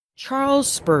Charles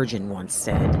Spurgeon once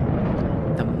said,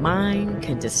 "The mind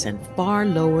can descend far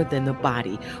lower than the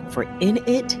body, for in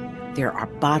it there are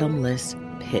bottomless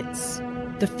pits.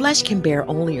 The flesh can bear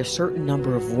only a certain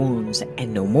number of wounds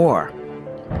and no more,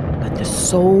 but the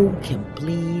soul can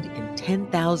bleed in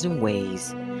 10,000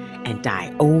 ways and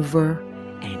die over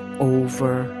and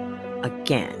over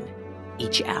again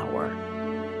each hour."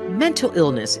 Mental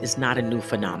illness is not a new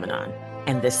phenomenon,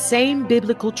 and the same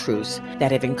biblical truths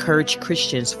that have encouraged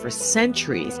Christians for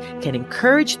centuries can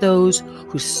encourage those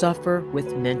who suffer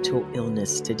with mental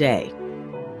illness today.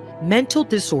 Mental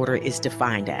disorder is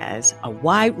defined as a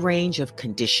wide range of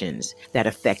conditions that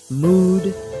affect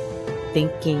mood,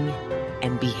 thinking,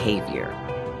 and behavior.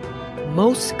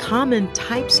 Most common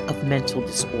types of mental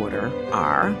disorder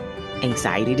are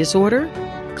anxiety disorder,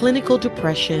 clinical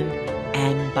depression,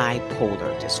 and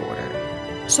bipolar disorder.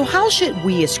 So how should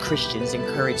we as Christians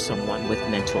encourage someone with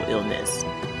mental illness?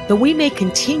 Though we may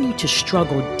continue to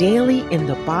struggle daily in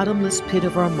the bottomless pit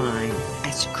of our mind,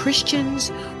 as Christians,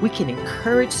 we can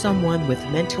encourage someone with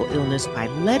mental illness by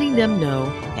letting them know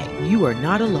that you are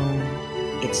not alone,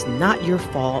 it's not your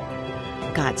fault,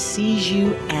 God sees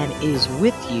you and is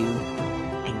with you,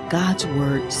 and God's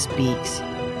word speaks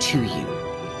to you.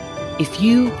 If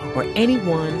you or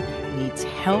anyone needs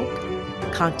help,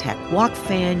 contact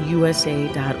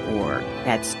WOCFANUSA.org.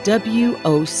 That's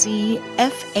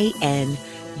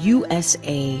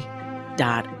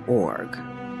WOCFANUSA.org.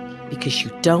 Because you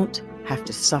don't have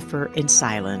to suffer in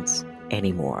silence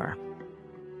anymore.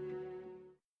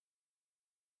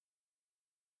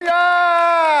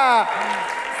 Yeah!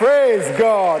 Praise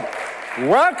God.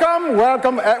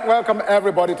 Welcome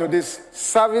everybody to this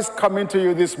service coming to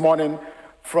you this morning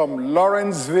from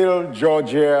Lawrenceville,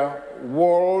 Georgia,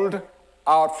 World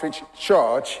Outreach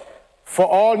Church for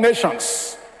all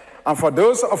nations. And for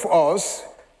those of us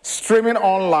streaming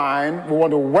online, we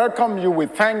want to welcome you. We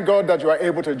thank God that you are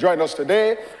able to join us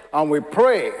today, and we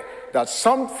pray that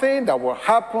something that will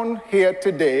happen here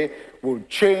today will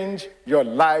change your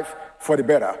life for the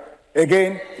better.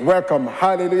 Again, welcome.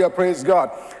 Hallelujah. Praise God.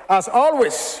 As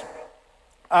always,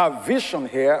 our vision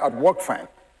here at WOCFAN,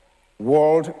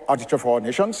 World Outreach for All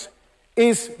Nations,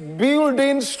 is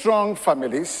building strong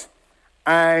families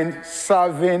and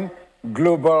serving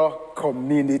global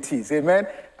communities. Amen.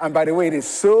 And by the way, it is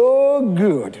so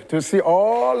good to see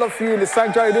all of you in the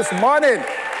sanctuary this morning.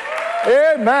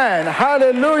 Amen.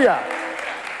 Hallelujah.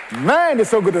 Man,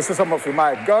 it's so good to see some of you.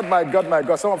 My God, my God, my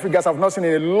God. Some of you guys have not seen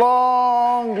in a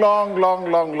long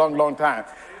time.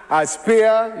 I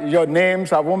spare your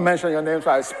names. I won't mention your names.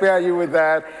 I spare you with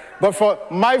that. But for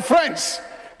my friends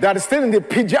that are still in the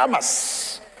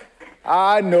pajamas,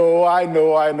 I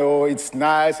know. It's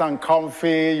nice and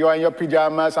comfy. You're in your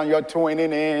pajamas and you're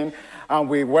tuning in, and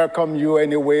we welcome you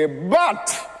anyway.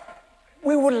 But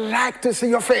we would like to see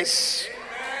your face.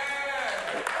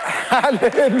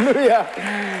 Hallelujah.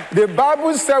 The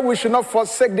Bible said we should not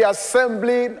forsake the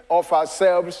assembling of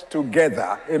ourselves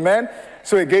together. Amen.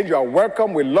 So again, you are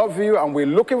welcome. We love you, and we're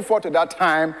looking forward to that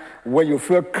time when you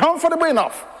feel comfortable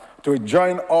enough to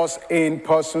join us in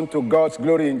person, to God's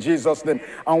glory, in Jesus' name.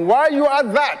 And while you are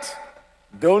that,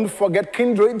 don't forget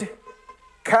Kindred,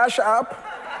 Cash App,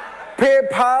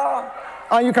 PayPal,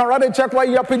 and you can write a check while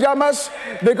you're in your pajamas,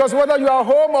 because whether you are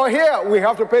home or here, we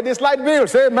have to pay these light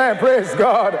bills. Amen. Praise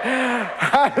God.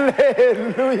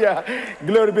 Hallelujah.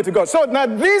 Glory be to God. So now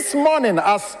this morning,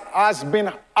 as has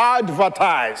been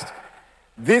advertised,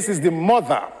 this is the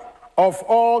mother of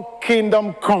all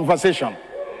kingdom conversation.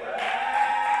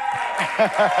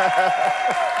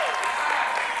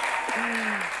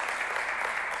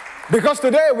 Because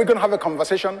today we're going to have a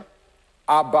conversation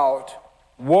about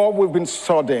what we've been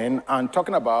studying and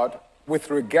talking about with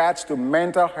regards to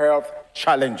mental health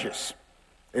challenges.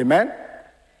 Amen?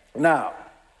 Now,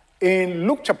 in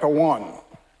Luke chapter 1,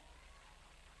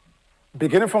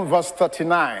 beginning from verse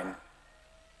 39,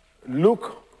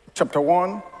 Luke chapter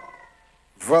 1,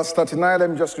 verse 39, let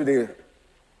me just read the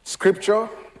scripture,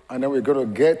 and then we're going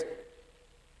to get.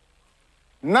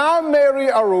 Now Mary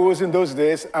arose in those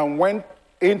days and went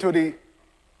into the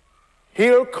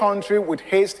hill country with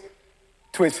haste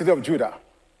to a city of Judah,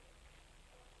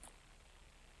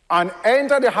 and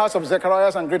entered the house of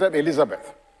Zacharias and greeted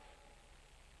Elizabeth.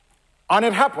 And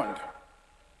it happened,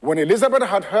 when Elizabeth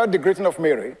had heard the greeting of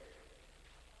Mary,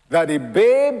 that the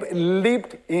babe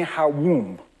leaped in her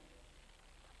womb,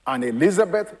 and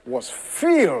Elizabeth was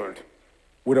filled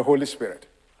with the Holy Spirit.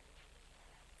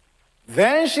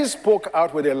 Then she spoke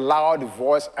out with a loud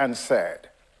voice and said,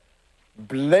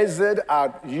 "Blessed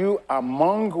are you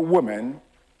among women,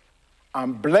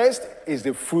 and blessed is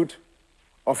the fruit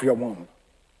of your womb.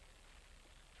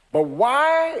 But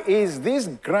why is this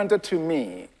granted to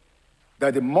me,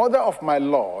 that the mother of my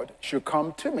Lord should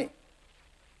come to me?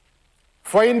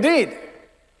 For indeed,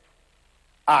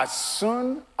 as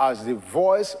soon as the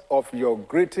voice of your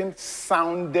greeting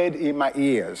sounded in my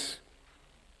ears,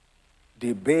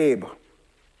 the babe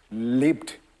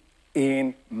leaped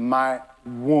in my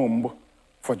womb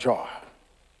for joy.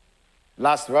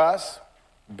 Last verse.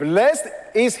 Blessed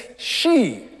is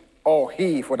she, or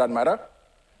he for that matter,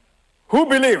 who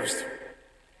believes,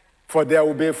 for there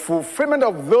will be a fulfillment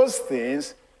of those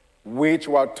things which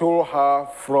were told her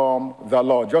from the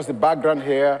Lord. Just the background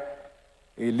here,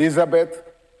 Elizabeth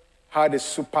had a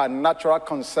supernatural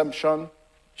conception.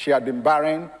 She had been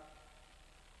barren.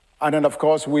 And then, of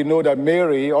course, we know that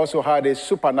Mary also had a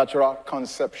supernatural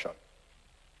conception.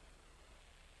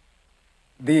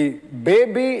 The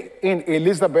baby in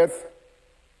Elizabeth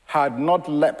had not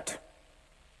leapt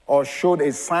or showed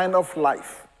a sign of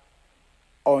life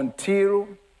until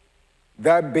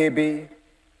that baby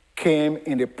came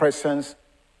in the presence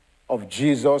of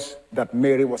Jesus that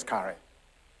Mary was carrying.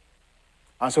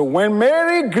 And so when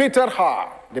Mary greeted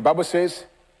her, the Bible says,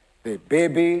 the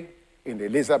baby in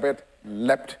Elizabeth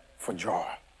leapt for joy.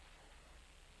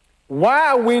 Why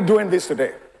are we doing this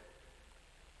today?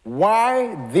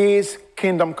 Why this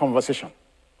kingdom conversation?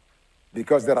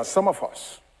 Because there are some of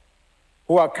us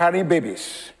who are carrying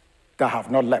babies that have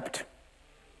not leapt.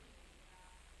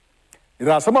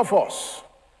 There are some of us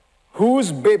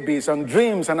whose babies and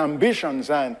dreams and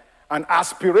ambitions and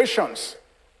aspirations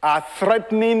are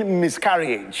threatening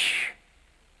miscarriage.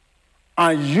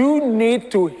 And you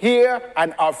need to hear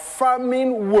an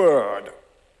affirming word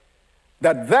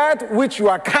that that which you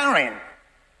are carrying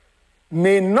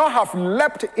may not have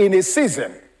leapt in a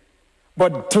season,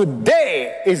 but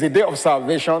today is the day of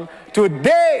salvation.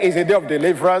 Today is the day of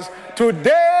deliverance.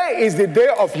 Today is the day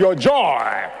of your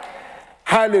joy.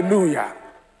 Hallelujah.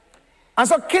 And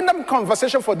so kingdom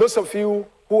conversation, for those of you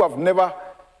who have never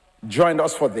joined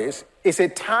us for this, is a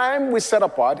time we set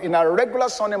apart in our regular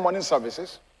Sunday morning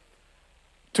services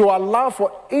to allow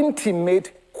for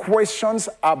intimate questions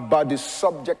about the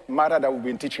subject matter that we've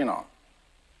been teaching on.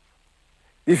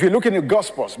 If you look in the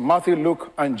Gospels, Matthew,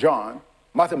 Mark,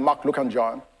 Luke, and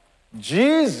John,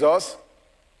 Jesus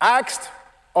asked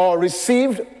or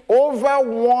received over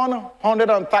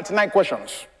 139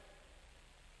 questions.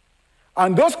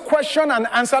 And those question and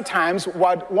answer times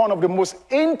were one of the most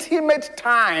intimate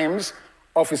times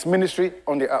of his ministry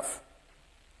on the earth.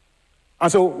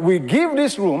 And so we give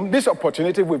this room, this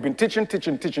opportunity. We've been teaching,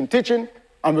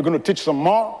 and we're going to teach some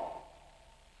more.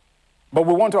 But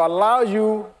we want to allow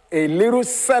you a little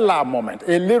selah moment,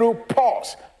 a little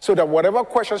pause, so that whatever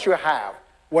questions you have,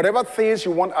 whatever things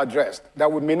you want addressed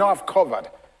that we may not have covered,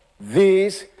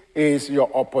 this is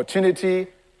your opportunity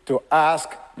to ask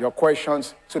your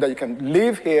questions so that you can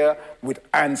leave here with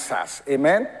answers.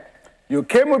 Amen? You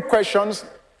came with questions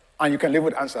and you can leave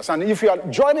with answers. And if you are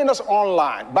joining us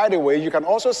online, by the way, you can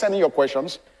also send in your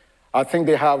questions. I think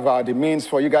they have the means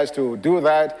for you guys to do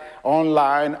that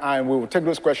online, and we will take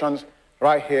those questions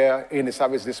right here in the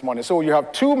service this morning. So you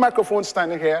have 2 microphones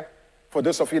standing here for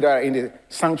those of you that are in the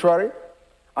sanctuary,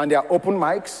 and they are open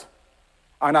mics.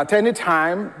 And at any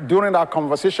time during our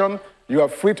conversation, you are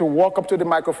free to walk up to the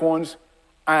microphones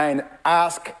and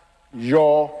ask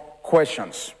your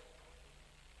questions.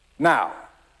 Now,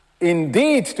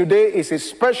 indeed, today is a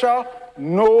special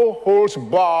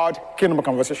no-holds-barred kingdom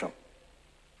conversation.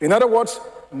 In other words,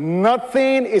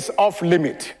 nothing is off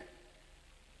limit.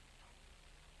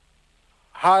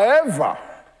 However,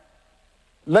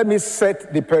 let me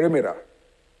set the perimeter.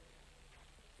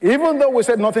 Even though we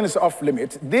said nothing is off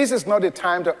limit, this is not the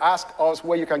time to ask us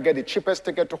where you can get the cheapest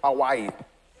ticket to Hawaii.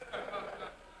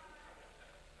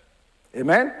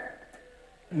 Amen?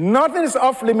 Nothing is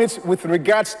off limits with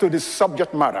regards to the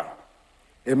subject matter.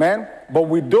 Amen? But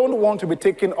we don't want to be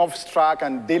taken off track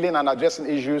and dealing and addressing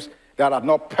issues that are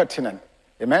not pertinent.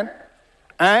 Amen?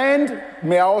 And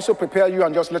may I also prepare you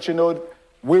and just let you know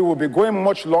we will be going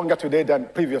much longer today than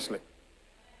previously.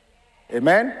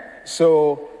 Amen?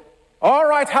 So, all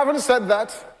right, having said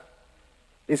that,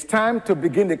 it's time to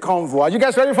begin the convo. Are you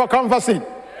guys ready for conversing?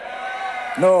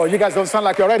 Yeah. No, you guys don't sound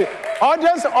like you're ready.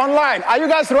 Audience online, are you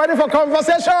guys ready for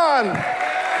conversation?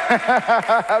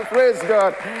 Praise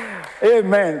God.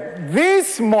 Amen.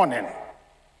 This morning,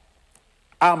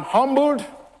 I'm humbled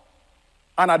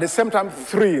and at the same time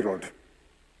thrilled,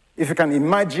 if you can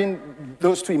imagine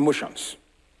those 2 emotions,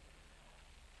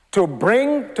 to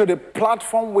bring to the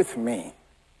platform with me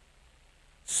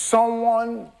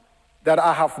someone that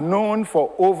I have known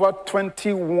for over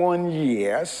 21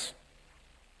 years,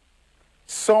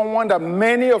 someone that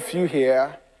many of you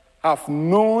here have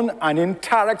known and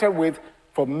interacted with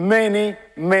for many,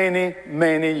 many,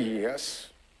 many years.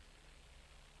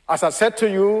 As I said to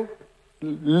you,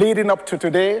 leading up to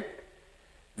today,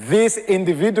 this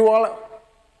individual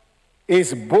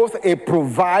is both a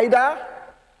provider,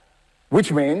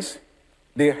 which means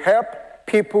they help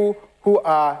people who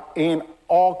are in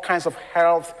all kinds of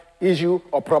health issues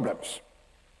or problems.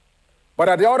 But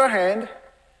on the other hand,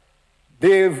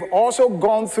 they've also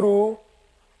gone through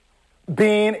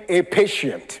being a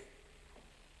patient.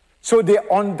 So they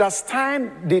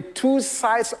understand the two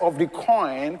sides of the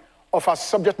coin of our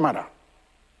subject matter.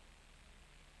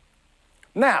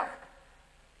 Now,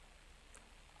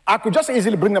 I could just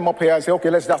easily bring them up here and say, okay,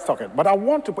 let's just talk it. But I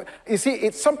want to, you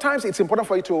see, sometimes it's important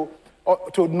for you to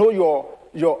know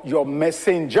your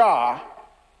messenger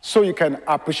so you can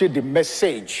appreciate the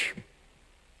message.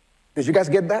 Did you guys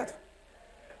get that?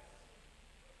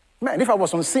 Man, if I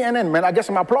was on CNN, man, I get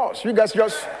some applause. You guys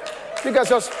just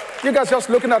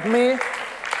looking at me.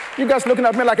 You guys looking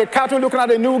at me like a cattle looking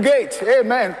at a new gate.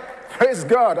 Amen. Praise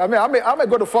God. I may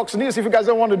go to Fox News if you guys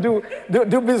don't want to do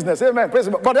business. Amen. Praise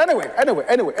God. But anyway.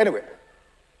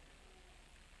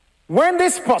 When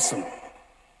this person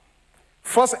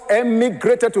first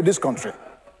emigrated to this country,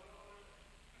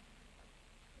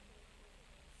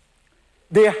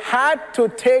 they had to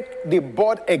take the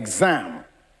board exam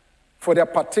for their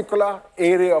particular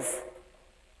area of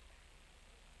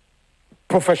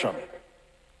profession.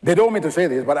 They don't want me to say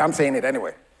this, but I'm saying it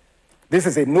anyway. This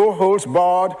is a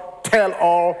no-holds-barred,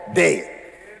 tell-all day.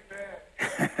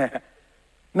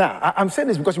 Now, I'm saying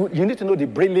this because you need to know the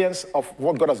brilliance of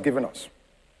what God has given us.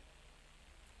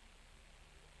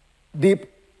 The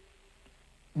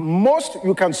most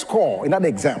you can score in that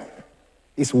exam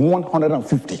is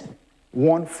 150.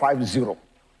 150.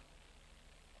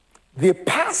 The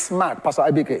pass mark, Pastor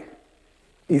IBK,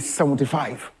 is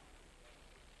 75.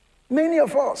 Many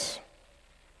of us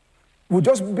will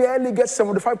just barely get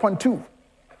 75.2.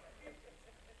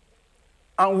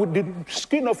 And with the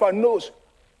skin of our nose,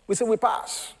 we say we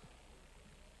pass.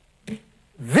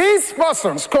 This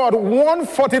person scored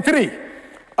 143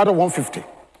 out of 150.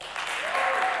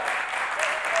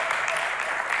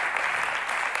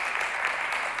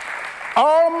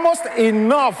 Almost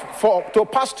enough to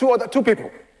pass two people.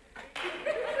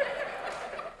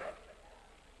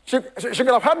 She could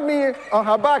have had me on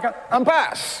her back and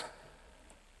pass.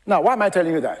 Now, why am I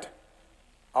telling you that?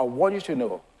 I want you to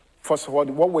know, first of all,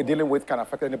 what we're dealing with can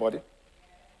affect anybody.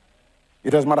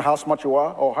 It doesn't matter how smart you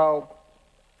are or how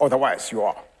otherwise you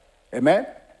are. Amen?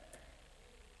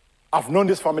 I've known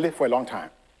this family for a long time.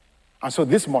 And so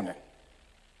this morning,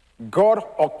 God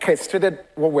orchestrated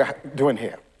what we're doing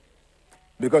here.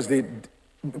 Because of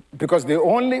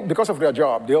their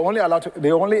job, they're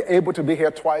only able to be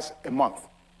here twice a month.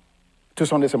 2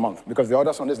 Sundays a month, because the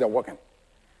other Sundays they're working.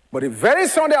 But the very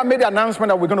Sunday I made the announcement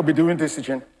that we're going to be doing this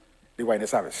teaching, they were in the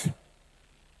service.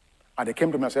 And they came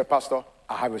to me and said, Pastor,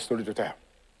 I have a story to tell.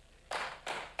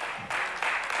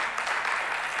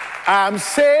 I'm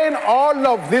saying all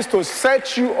of this to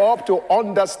set you up to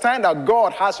understand that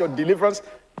God has your deliverance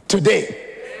today.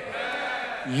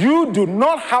 You do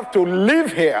not have to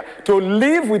live here to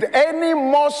live with any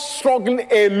more struggling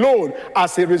alone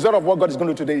as a result of what God is going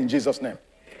to do today in Jesus' name.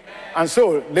 And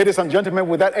so, ladies and gentlemen,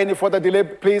 without any further delay,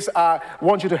 please, I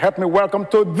want you to help me welcome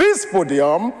to this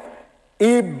podium,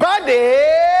 Ibade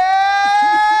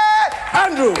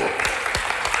Andrew.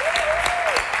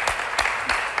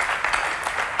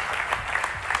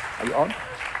 Are you on?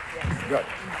 Yes. Good.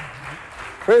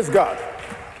 Praise God.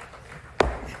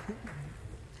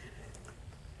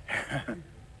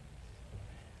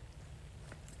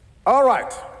 All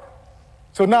right.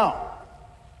 So now,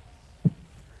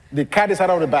 the cat is out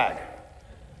of the bag.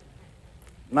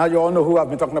 Now you all know who I've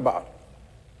been talking about.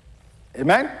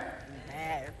 Amen?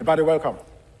 Amen. Everybody, welcome.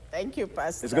 Thank you,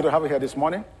 Pastor. It's good to have you here this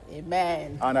morning.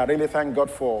 Amen. And I really thank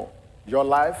God for your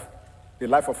life, the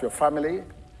life of your family,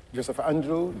 Joseph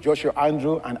Andrew, Joshua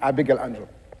Andrew, and Abigail Andrew.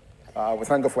 We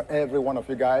thank God for every one of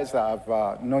you guys. I've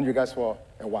known you guys for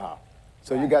a while.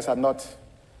 So you guys are not,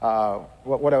 you are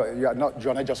not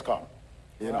John, I just come.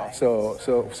 You know,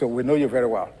 so we know you very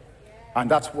well. And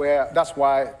that's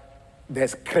why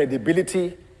there's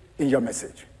credibility in your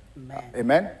message. Amen.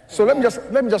 Amen? So let me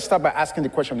just start by asking the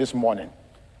question this morning.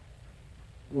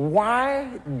 Why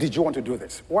did you want to do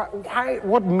this?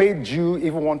 What made you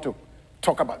even want to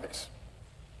talk about this?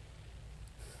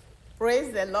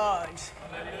 Praise the Lord.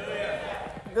 Hallelujah.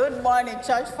 Good morning,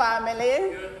 church family.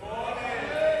 Good morning.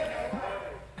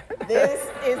 This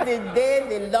is the day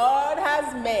the Lord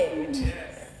has made.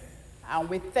 Yes. And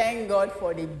we thank God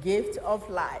for the gift of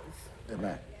life.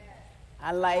 Amen.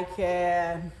 And like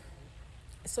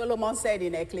Solomon said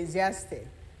in Ecclesiastes,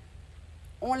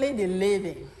 only the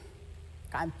living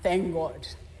can thank God.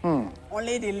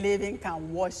 Only the living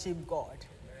can worship God.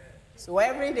 So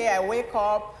every day I wake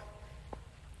up,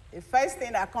 the first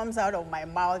thing that comes out of my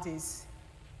mouth is,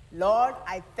 Lord,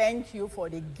 I thank you for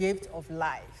the gift of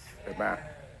life. Amen.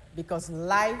 Because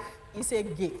life is a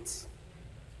gift.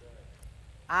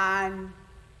 And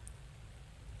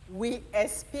we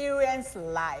experience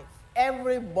life.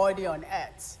 Everybody on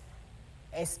earth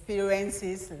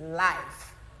experiences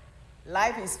life.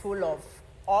 Life is full of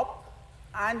up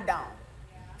and down,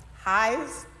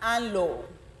 highs and lows.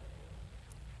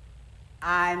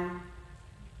 And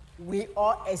we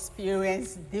all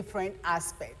experience different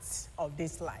aspects of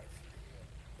this life.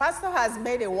 Pastor has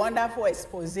made a wonderful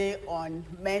expose on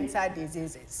mental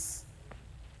diseases.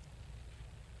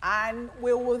 And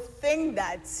we will think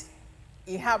that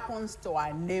it happens to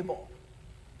our neighbor,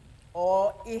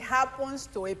 or it happens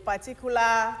to a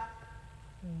particular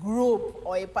group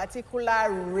or a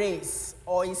particular race,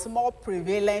 or is more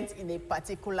prevalent in a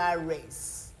particular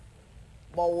race.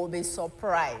 But we'll be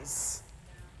surprised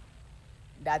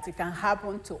that it can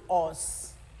happen to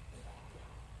us.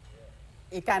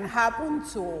 It can happen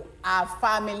to our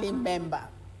family member.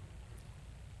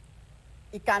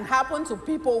 It can happen to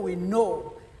people we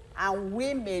know, and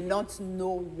we may not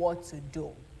know what to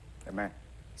do. Amen.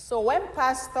 So when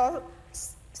Pastor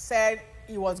said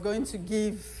he was going to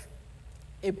give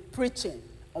a preaching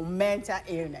on mental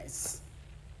illness,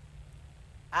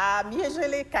 I'm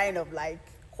usually kind of like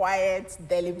quiet,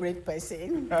 deliberate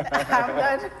person.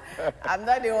 I'm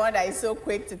not the one that is so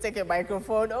quick to take a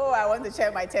microphone. Oh, I want to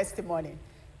share my testimony.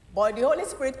 But the Holy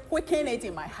Spirit quickened it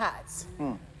in my heart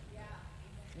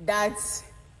that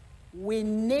we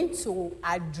need to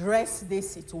address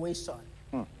this situation.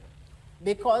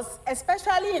 Because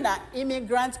especially in our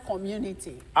immigrant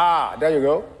community, there you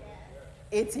go.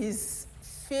 it is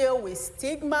filled with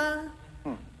stigma.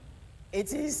 It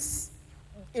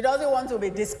doesn't want to be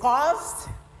discussed.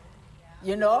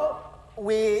 You know,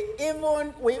 we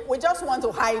just want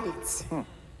to hide it.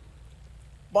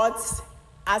 But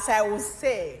as I would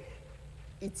say,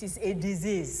 it is a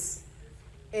disease.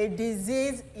 A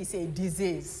disease is a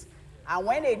disease. And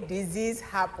when a disease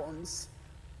happens,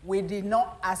 we did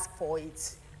not ask for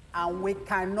it, and we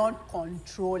cannot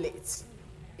control it.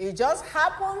 It just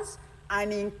happens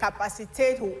and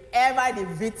incapacitates whoever the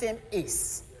victim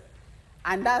is.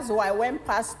 And that's why when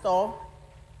Pastor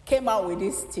came out with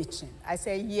this teaching, I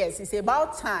said, yes, it's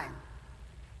about time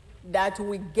that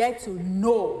we get to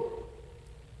know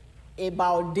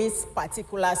about this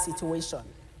particular situation.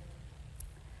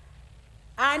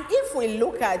 And if we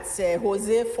look at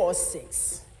Hosea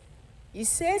 4:6, it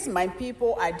says, my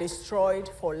people are destroyed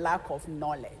for lack of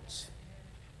knowledge.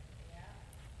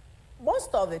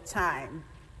 Most of the time,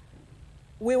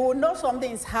 we will know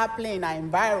something is happening in our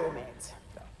environment,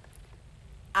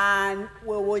 and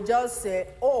we will just say,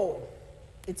 oh,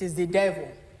 it is the devil.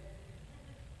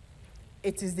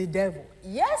 It is the devil.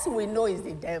 Yes, we know it's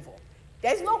the devil.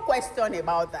 There's no question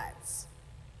about that.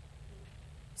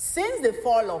 Since the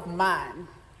fall of man,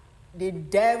 the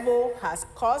devil has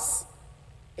caused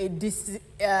a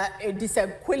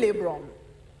disequilibrium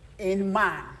in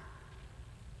man.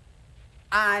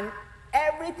 And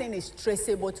everything is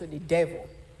traceable to the devil.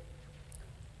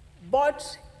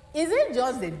 But is it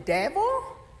just the devil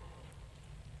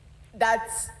that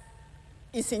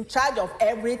is in charge of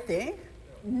everything?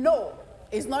 No,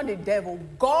 it's not the devil.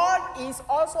 God is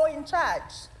also in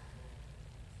charge.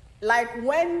 Like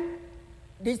when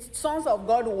the sons of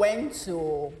God went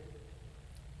to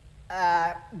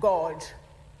God,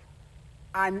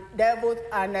 and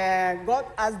God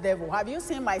asked devil, have you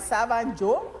seen my servant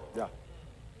Job? Yeah.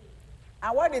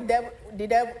 And what did the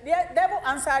devil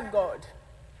answered God,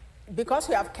 because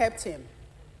you have kept him.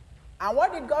 And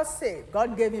what did God say?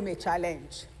 God gave him a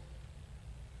challenge.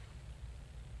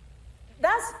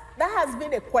 That has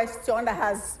been a question that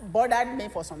has bothered me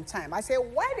for some time. I said,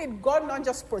 why did God not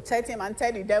just protect him and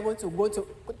tell the devil to go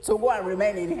and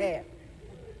remain in here?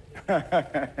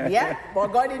 Yeah, but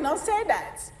God did not say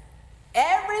that.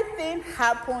 Everything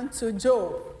happened to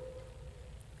Job.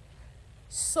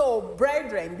 So,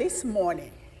 brethren, this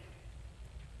morning,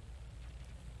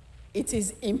 it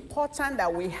is important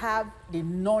that we have the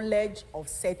knowledge of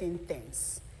certain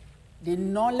things, the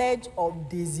knowledge of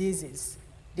diseases,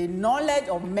 the knowledge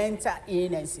of mental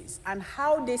illnesses, and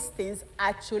how these things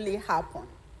actually happen.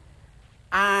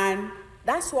 And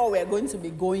that's what we're going to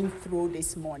be going through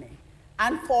this morning.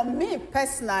 And for me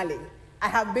personally, I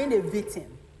have been a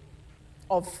victim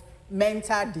of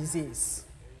mental disease.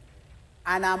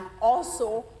 And I'm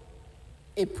also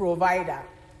a provider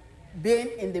being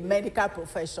in the medical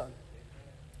profession.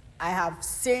 I have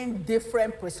seen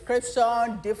different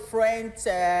prescriptions, different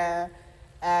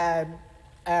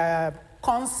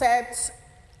concepts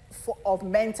of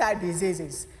mental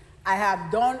diseases. I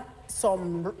have done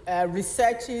some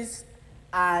researches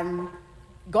and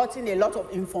gotten a lot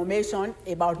of information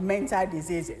about mental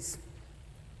diseases.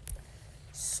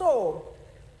 So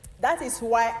that is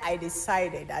why I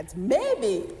decided that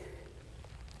maybe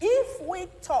if we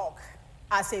talk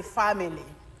as a family,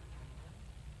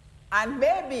 and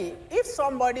maybe if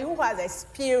somebody who has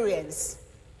experienced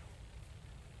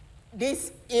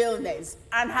this illness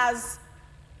and has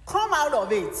come out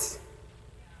of it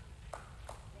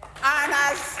and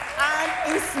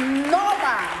is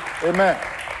normal, Amen.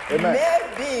 Amen.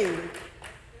 maybe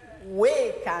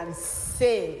we can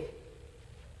say,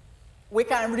 we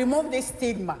can remove this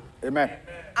stigma. Amen.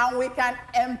 And we can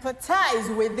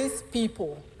empathize with these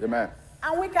people. Amen.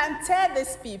 And we can tell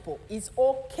these people, it's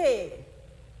okay.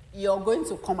 You're going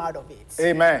to come out of it.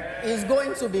 Amen. It's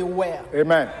going to be well.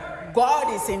 Amen.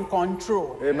 God is in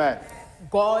control. Amen.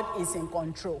 God is in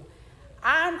control.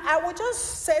 And I will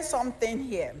just say something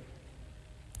here.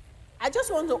 I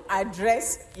just want to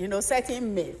address,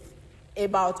 certain myth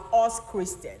about us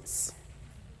Christians.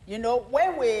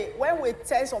 When we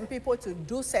tell some people to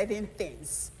do certain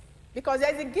things, because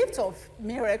there's a gift of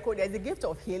miracle, there's a gift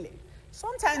of healing.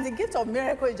 Sometimes the gift of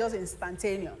miracle is just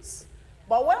instantaneous.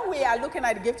 But when we are looking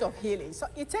at the gift of healing, so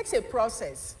it takes a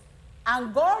process.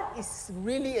 And God is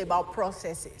really about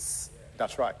processes.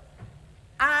 That's right.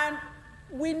 And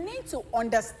we need to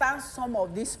understand some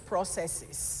of these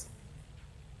processes.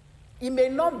 It may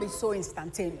not be so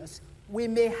instantaneous. We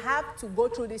may have to go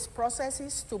through these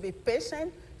processes to be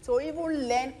patient, to even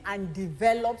learn and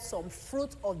develop some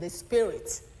fruit of the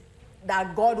Spirit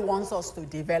that God wants us to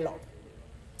develop.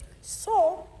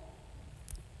 So,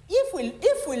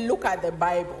 if we look at the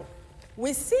Bible,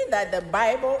 we see that the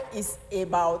Bible is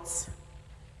about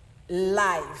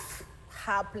life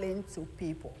happening to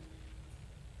people.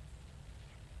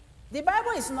 The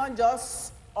Bible is not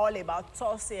just all about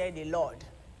thus saith the Lord,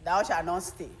 thou shalt not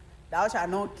steal, thou shalt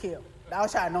not kill, thou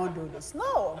shalt not do this.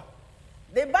 No.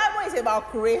 The Bible is about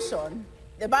creation.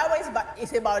 The Bible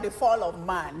is about the fall of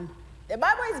man. The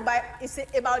Bible is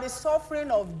about the suffering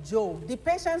of Job, the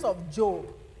patience of Job.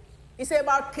 It's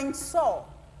about King Saul,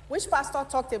 which Pastor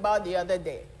talked about the other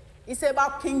day. It's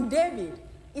about King David.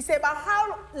 It's about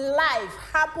how life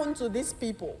happened to these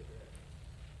people.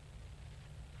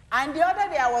 And the other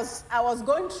day I was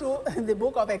going through the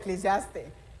book of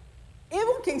Ecclesiastes.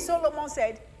 Even King Solomon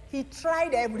said he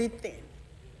tried everything.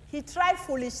 He tried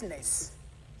foolishness.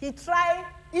 He tried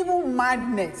even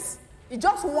madness. He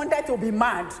just wanted to be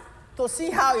mad to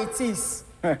see how it is,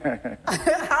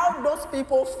 how those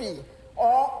people feel,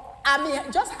 or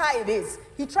just how it is.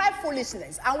 He tried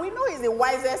foolishness, and we know he's the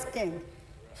wisest king.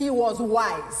 He was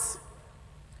wise.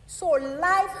 So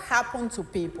life happened to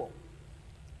people,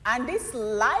 and this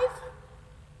life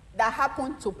that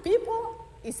happened to people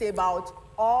is about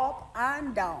up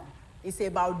and down. It's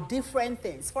about different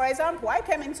things. For example, I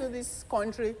came into this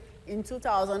country in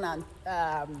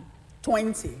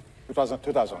 2020.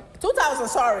 2000,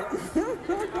 sorry.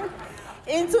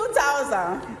 In 2000,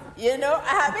 I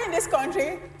have been in this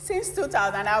country since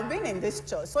 2000. I've been in this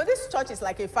church. So this church is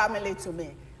like a family to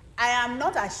me. I am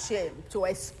not ashamed to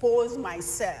expose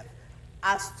myself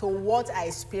as to what I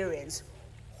experienced,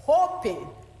 hoping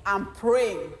and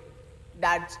praying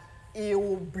that it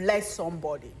will bless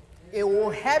somebody. It will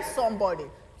help somebody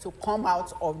to come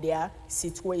out of their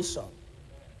situation.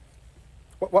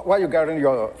 While you're gathering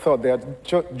your thought there,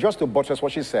 just to buttress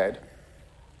what she said,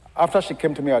 after she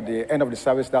came to me at the end of the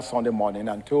service that Sunday morning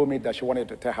and told me that she wanted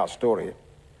to tell her story,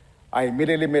 I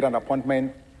immediately made an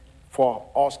appointment for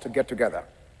us to get together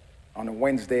on a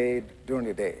Wednesday during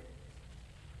the day.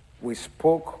 We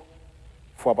spoke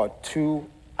for about 2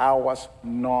 hours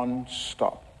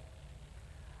non-stop.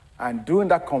 And during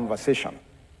that conversation,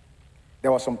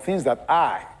 there were some things that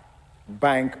I,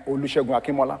 Bank Olusegun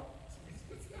Akimola,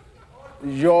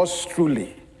 yours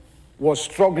truly, was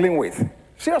struggling with.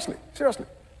 Seriously.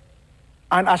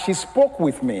 And as she spoke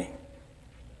with me,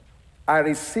 I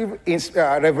received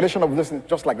a revelation of this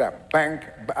just like that. Bang.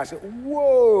 I said,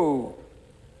 whoa,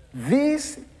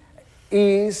 this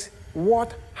is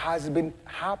what has been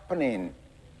happening.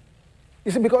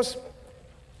 You see, because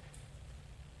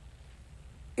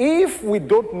if we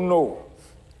don't know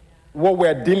what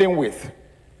we're dealing with,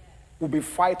 we'll be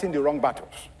fighting the wrong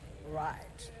battles. Right.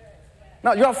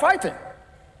 Now, you are fighting,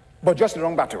 but just the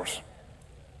wrong battles.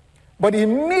 But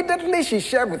immediately she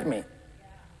shared with me,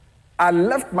 I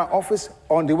left my office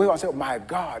on the way. I said, my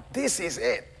God, this is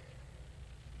it.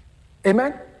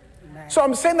 Amen? Amen. So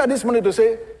I'm saying that this morning to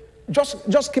say,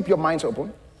 just keep your minds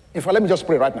open. In fact, let me just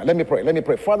pray right now. Let me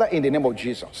pray. Father, in the name of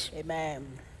Jesus. Amen.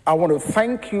 I want to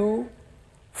thank you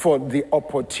for the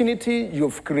opportunity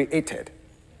you've created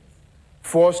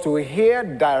for us to hear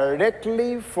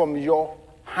directly from your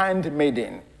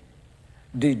handmaiden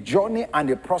the journey and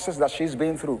the process that she's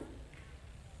been through.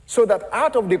 So that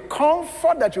out of the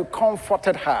comfort that you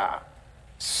comforted her,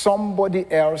 somebody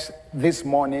else this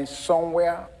morning,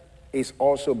 somewhere, is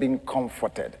also being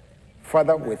comforted.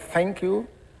 Father, we thank you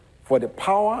for the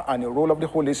power and the role of the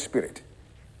Holy Spirit.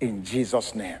 In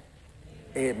Jesus' name,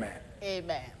 amen.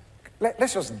 Amen.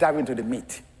 Let's just dive into the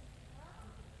meat.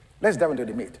 Let's dive into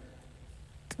the meat.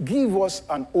 Give us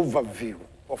an overview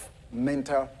of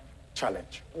mental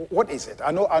challenge. What is it?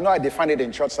 I know I defined it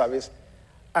in church service.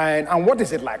 And what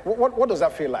is it like? What does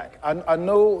that feel like? I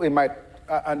know in my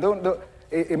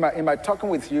talking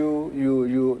with you,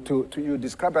 you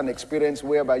described an experience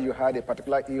whereby you had a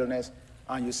particular illness,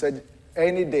 and you said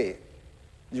any day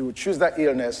you would choose that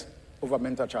illness over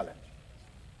mental challenge.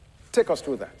 Take us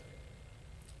through that.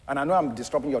 And I know I'm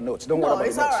disrupting your notes. Don't worry about it. No,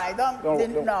 it's all right.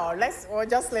 Don't. We'll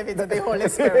just leave it to the Holy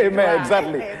Spirit. Amen. Right.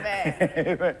 Exactly. Amen.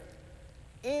 Amen.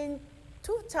 In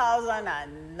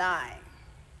 2009,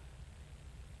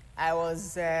 I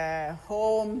was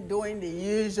home doing the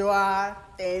usual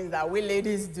things that we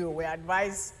ladies do. We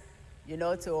advise,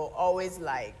 to always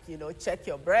check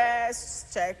your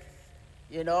breasts,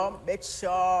 make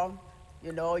sure,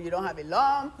 you don't have a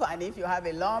lump. And if you have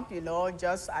a lump,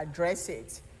 just address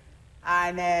it.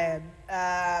 And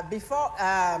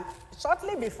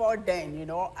shortly before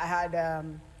then, I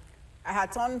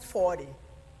had turned 40.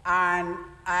 And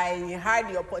I had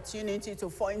the opportunity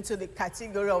to fall into the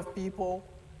category of people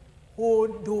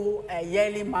who do a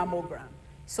yearly mammogram.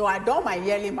 So I done my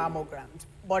yearly mammogram,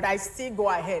 but I still go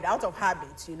ahead out of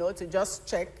habit, to just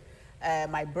check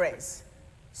my breast.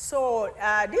 So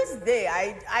this day,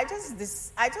 I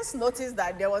just noticed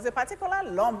that there was a particular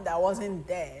lump that wasn't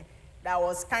there that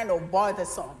was kind of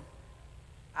bothersome.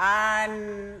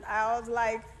 And I was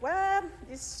like, well,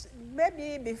 it's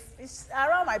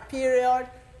around my period,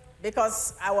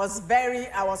 because I was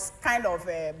kind of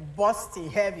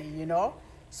busty heavy,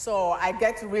 So I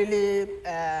get really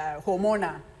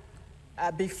hormonal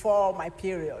before my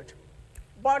period.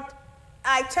 But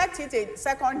I checked it a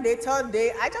second day, third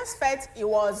day. I just felt it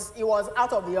was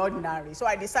out of the ordinary. So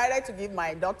I decided to give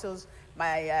my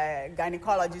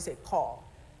gynecologist a call.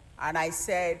 And I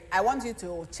said, I want you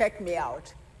to check me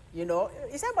out. He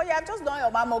said, but you have just done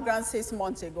your mammogram 6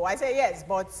 months ago. I said, yes,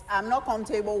 but I'm not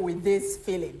comfortable with this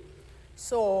feeling.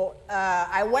 So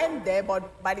I went there,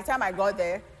 but by the time I got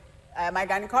there, my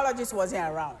gynecologist wasn't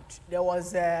around. There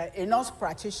was a nurse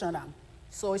practitioner.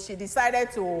 So she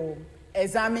decided to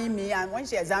examine me, and when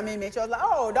she examined me, she was like,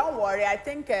 oh, don't worry, I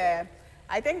think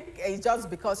it's just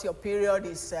because your period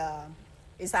is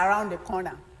around the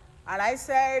corner. And I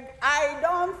said, I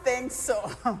don't think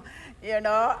so.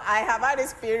 I have had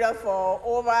this period for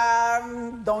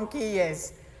over donkey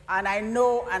years. And I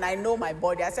know my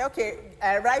body. I said, okay,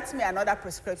 write me another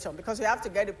prescription, because you have to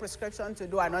get a prescription to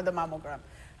do another mammogram.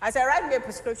 I said, write me a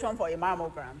prescription for a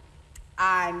mammogram.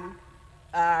 And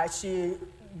she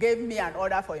gave me an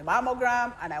order for a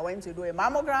mammogram, and I went to do a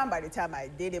mammogram. By the time I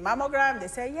did a mammogram, they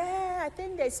said, yeah, I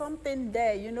think there's something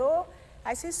there,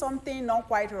 I see something not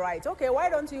quite right. Okay, why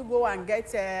don't you go and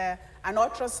get an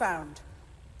ultrasound?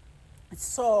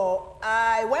 So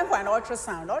I went for an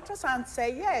ultrasound. Ultrasound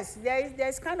said, yes,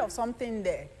 there's kind of something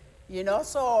there,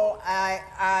 So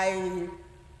I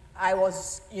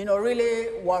was,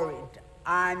 really worried.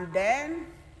 And then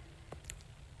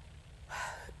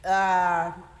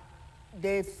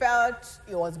they felt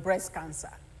it was breast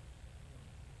cancer.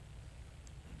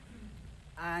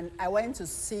 And I went to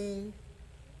see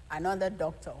another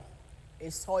doctor,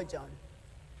 a surgeon,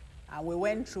 and we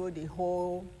went through the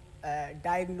whole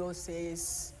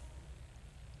diagnosis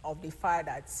of the fact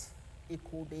that it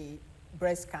could be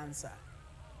breast cancer.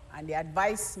 And they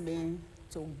advised me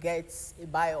to get a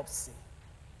biopsy.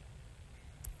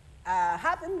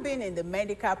 Having been in the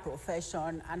medical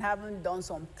profession and having done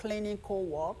some clinical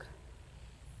work,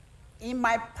 in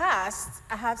my past,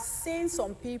 I have seen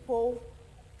some people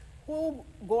who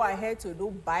go ahead to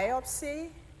do biopsy,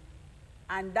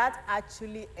 and that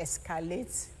actually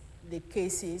escalates the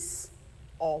cases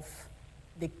of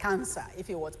the cancer, if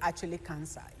it was actually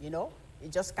cancer,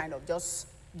 It just kind of just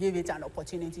give it an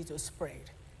opportunity to spread.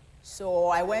 So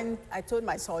I told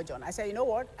my surgeon, I said, you know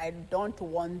what, I don't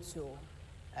want to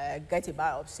get a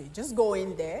biopsy. Just go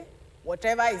in there,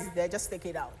 whatever is there, just take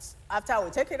it out. After we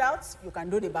take it out, you can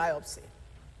do the biopsy.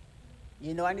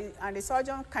 You know, and the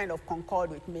surgeon kind of concurred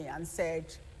with me and said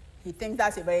he thinks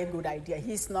that's a very good idea.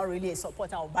 He's not really a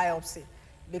supporter of biopsy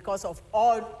because of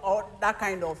all that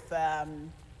kind of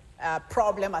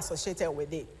problem associated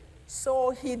with it.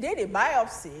 So he did a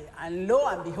biopsy, and lo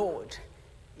and behold,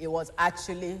 it was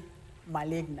actually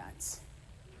malignant.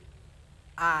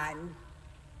 And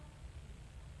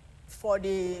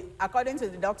according to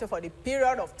the doctor, for the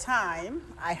period of time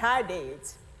I had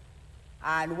it,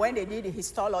 and when they did the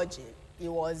histology, it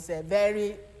was a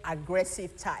very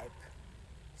aggressive type.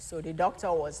 So the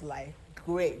doctor was like,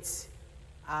 great,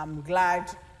 I'm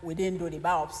glad we didn't do the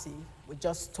biopsy, we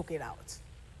just took it out.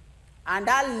 And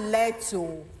that led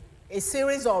to a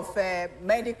series of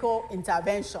medical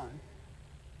intervention,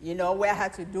 you know, where I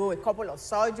had to do a couple of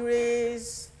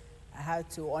surgeries, I had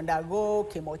to undergo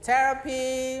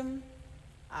chemotherapy,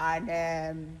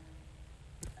 and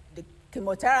the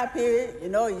chemotherapy, you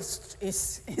know,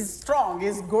 is strong,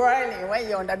 it's grueling when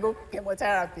you undergo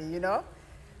chemotherapy, you know.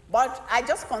 But I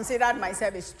just considered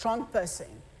myself a strong person,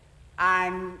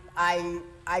 and I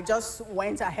just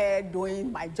went ahead doing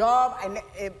my job. And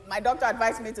my doctor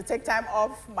advised me to take time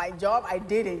off my job. I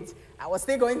didn't. I was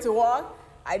still going to work.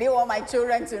 I didn't want my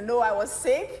children to know I was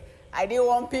sick. I didn't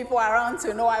want people around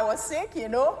to know I was sick, you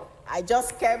know. I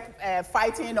just kept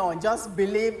fighting on, just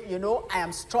believe, you know, I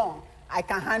am strong. I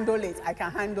can handle it, I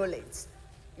can handle it,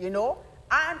 you know.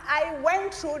 And I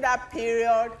went through that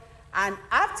period, and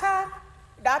after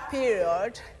that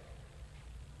period,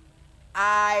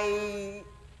 I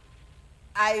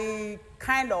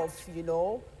kind of, you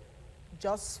know,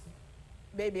 just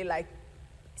maybe like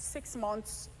 6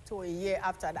 months to a year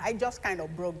after that, I just kind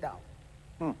of broke down.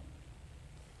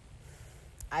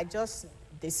 I just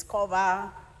discovered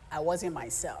I wasn't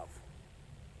myself.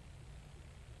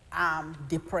 I'm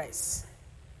depressed.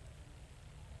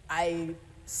 I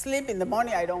sleep in the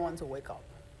morning, I don't want to wake up.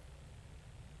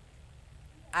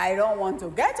 I don't want to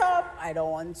get up, I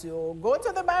don't want to go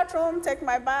to the bathroom, take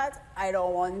my bath, I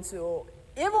don't want to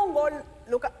even go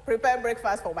prepare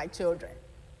breakfast for my children.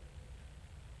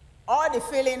 All the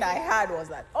feeling I had was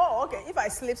that, oh, okay, if I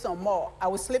sleep some more, I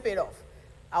will sleep it off.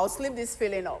 I'll sleep this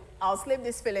feeling up. I'll sleep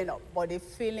this feeling up. But the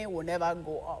feeling will never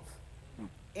go off.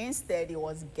 Instead, it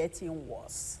was getting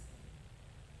worse.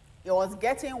 It was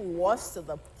getting worse to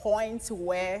the point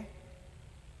where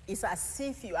it's as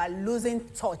if you are losing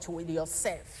touch with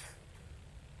yourself.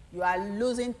 You are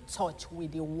losing touch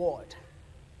with the world.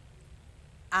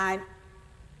 And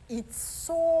it's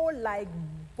so like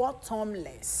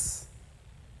bottomless.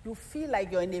 You feel like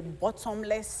you're in a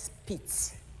bottomless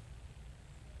pit.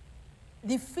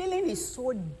 The feeling is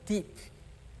so deep,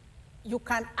 you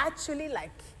can actually like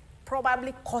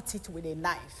probably cut it with a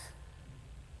knife.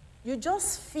 You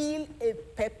just feel a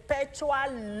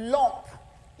perpetual lump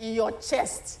in your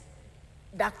chest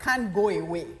that can't go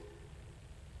away.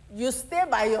 You stay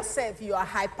by yourself, you are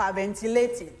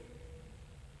hyperventilating.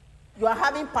 You are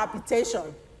having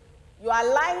palpitation. You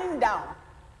are lying down.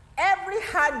 Every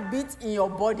heartbeat in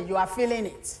your body, you are feeling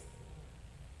it.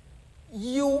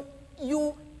 You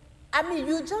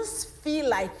just feel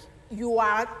like you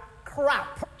are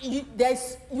crap. You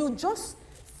just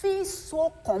feel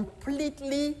so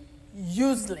completely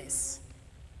useless.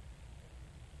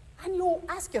 And you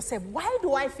ask yourself, why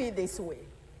do I feel this way?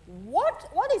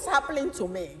 What is happening to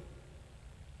me?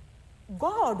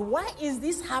 God, why is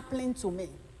this happening to me?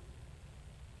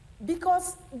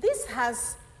 Because this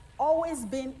has always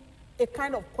been a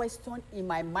kind of question in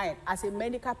my mind as a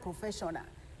medical professional.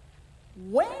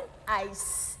 When I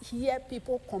hear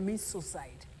people commit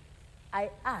suicide,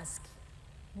 I ask,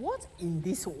 what in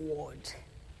this world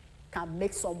can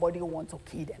make somebody want to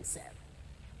kill themselves?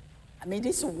 I mean,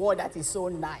 this world that is so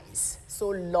nice, so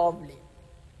lovely.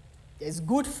 There's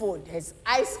good food, there's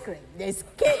ice cream, there's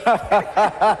cake.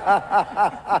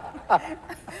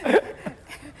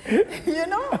 You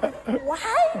know,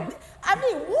 why? I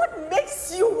mean, what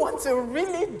makes you want to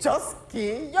really just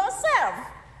kill yourself?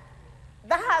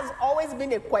 That has always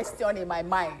been a question in my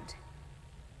mind.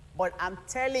 But I'm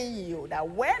telling you that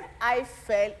when I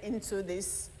fell into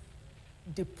this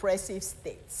depressive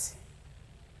state,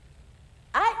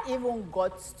 I even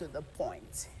got to the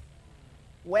point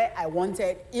where I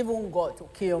wanted even God to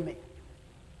kill me.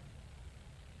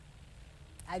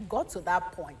 I got to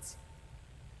that point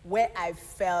where I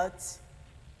felt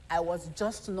I was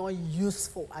just not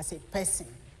useful as a person.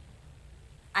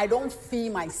 I don't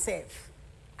feel myself.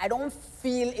 I don't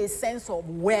feel a sense of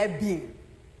well-being.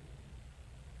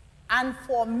 And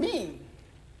for me,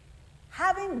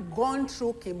 having gone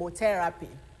through chemotherapy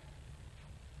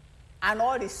and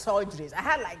all the surgeries, I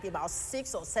had like about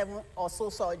 6 or 7 or so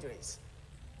surgeries.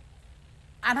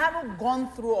 and haven't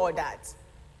gone through all that,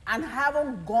 and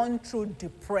haven't gone through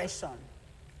depression,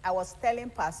 I was telling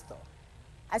Pastor,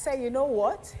 I said, you know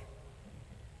what?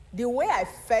 The way I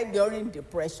felt during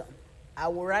depression, I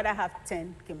would rather have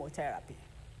 10 chemotherapy.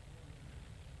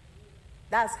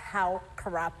 That's how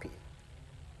crappy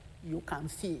you can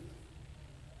feel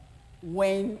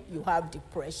when you have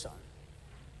depression.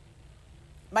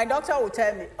 My doctor will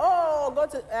tell me, oh, go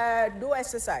to do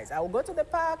exercise. I will go to the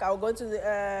park. I will go to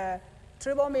the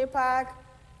Tribome Park.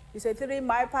 It's a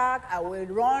 3-mile park. I will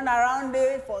run around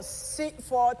it for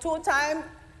 2 times,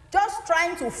 just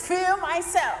trying to feel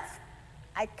myself.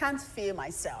 I can't feel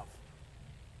myself.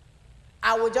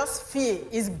 I will just feel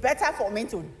it's better for me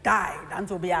to die than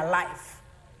to be alive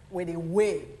with the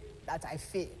way that I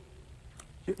feel.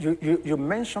 You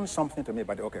mentioned something to me,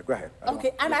 but okay, go ahead.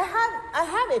 Okay, and I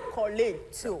have a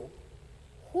colleague too,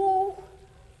 who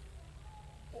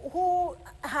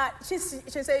had,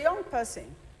 she's a young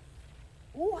person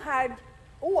who had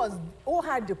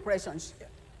depression.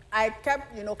 I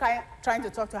kept, trying to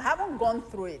talk to her. I haven't gone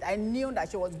through it. I knew that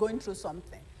she was going through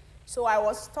something. So I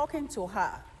was talking to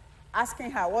her,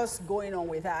 asking her what's going on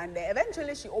with her, and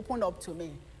eventually she opened up to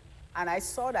me. And I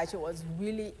saw that she was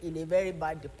really in a very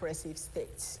bad depressive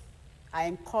state. I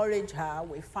encouraged her.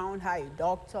 We found her a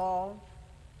doctor,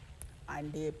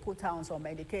 and they put her on some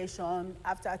medication.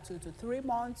 After 2 to 3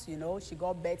 months, she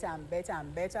got better and better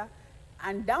and better.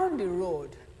 And down the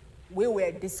road, we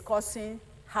were discussing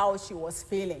how she was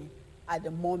feeling at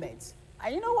the moment.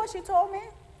 And you know what she told me?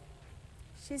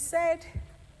 She said,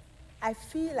 I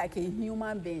feel like a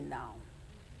human being now.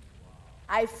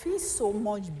 I feel so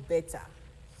much better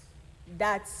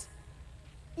that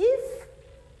if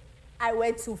I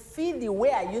were to feel the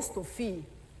way I used to feel,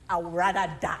 I would rather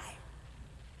die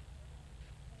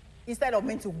instead of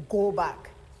me to go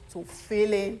back to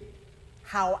feeling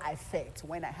how I felt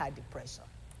when I had depression.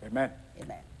 Amen.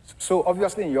 Amen. So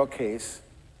obviously in your case,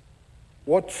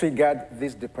 what triggered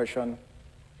this depression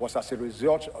was as a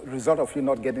result of you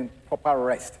not getting proper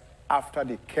rest after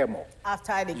the chemo.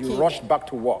 After the chemo. You rushed back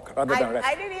to work rather than rest.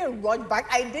 I didn't rush back.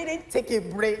 I didn't take a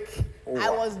break. Oh, I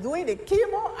wow. was doing the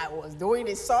chemo, I was doing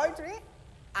the surgery,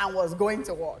 and was going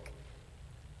to work.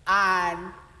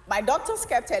 And my doctors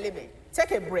kept telling me,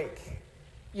 take a break.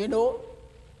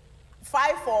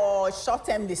 Fight for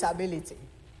short-term disability.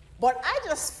 But I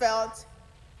just felt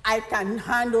I can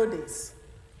handle this.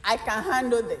 I can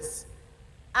handle this.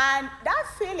 And that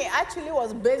feeling actually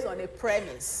was based on a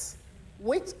premise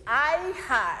which I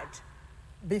had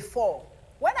before.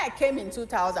 When I came in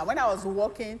 2000, when I was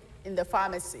working in the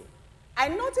pharmacy, I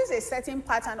noticed a certain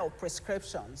pattern of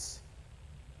prescriptions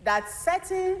that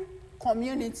certain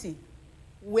community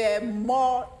were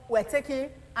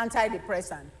taking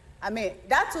antidepressant. I mean,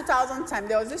 that 2000 time,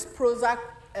 there was this Prozac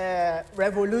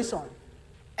revolution.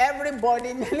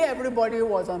 Nearly everybody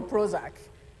was on Prozac.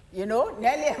 Nearly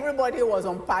everybody was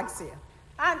on Paxil.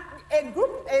 And a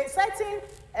certain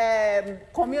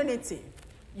community,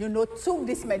 took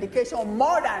this medication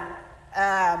more than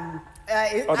other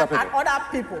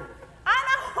people. And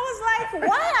I was like,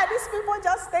 why are these people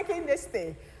just taking this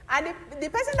thing? And the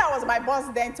person that was my boss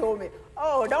then told me,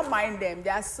 oh, don't mind them. They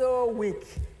are so weak.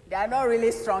 They are not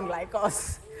really strong like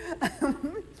us.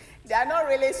 They are not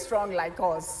really strong like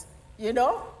us, And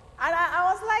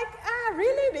I was like,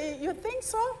 really? You think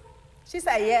so? She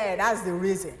said, yeah, that's the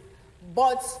reason.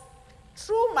 But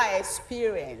through my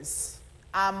experience,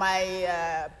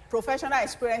 my professional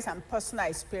experience and personal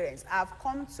experience, I've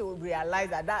come to realize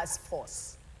that that's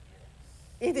false.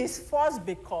 It is false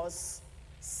because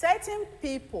certain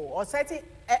people or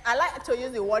I like to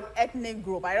use the word ethnic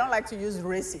group. I don't like to use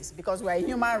races because we're a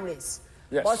human race.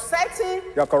 Yes. But certain...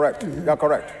 You're correct. You're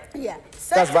correct. Yeah.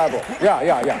 That's Bible. Yeah.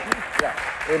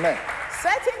 Amen.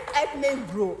 Certain ethnic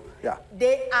group,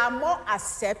 they are more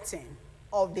accepting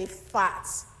of the fact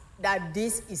that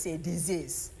this is a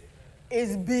disease.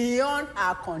 It's beyond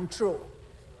our control.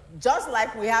 Just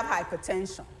like we have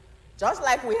hypertension, just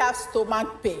like we have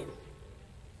stomach pain,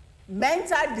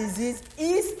 mental disease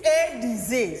is a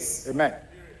disease. Amen.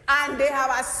 And they have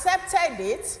accepted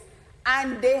it,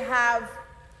 and they have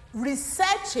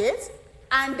researched it,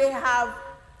 and they have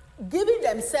given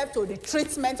themselves to the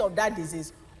treatment of that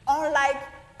disease. Unlike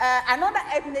another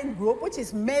ethnic group, which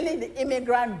is mainly the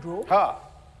immigrant group,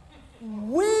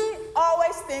 we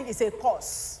always think it's a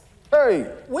curse. Hey.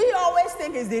 We always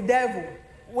think it's the devil.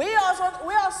 We also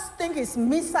think it's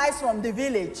missiles from the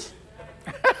village.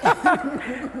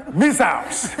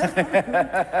 Missiles.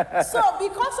 So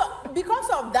because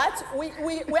of that, we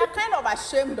are kind of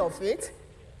ashamed of it.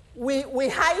 We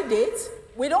hide it.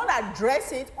 We don't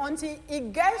address it until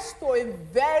it gets to a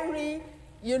very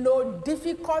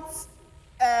difficult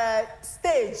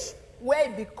stage where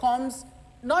it becomes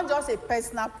not just a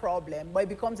personal problem, but it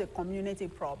becomes a community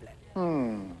problem.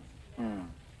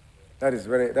 That's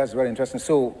very interesting.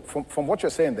 So from what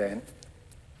you're saying then,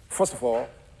 first of all,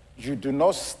 you do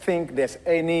not think there's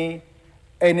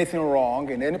anything wrong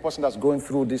in any person that's going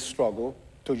through this struggle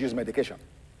to use medication?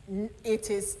 It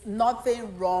is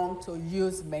nothing wrong to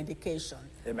use medication.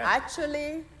 Amen.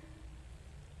 Actually,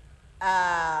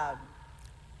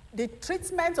 the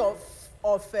treatment of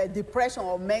depression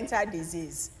or mental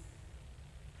disease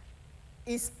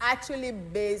is actually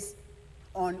based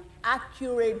on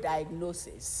accurate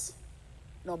diagnosis.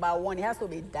 Number one, it has to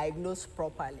be diagnosed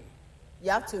properly. You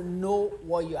have to know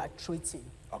what you are treating.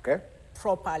 Okay.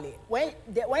 Properly. When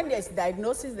there's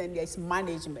diagnosis, then there's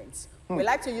management. We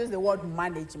like to use the word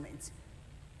management.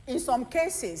 In some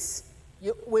cases,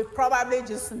 we probably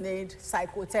just need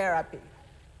psychotherapy.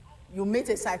 You meet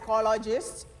a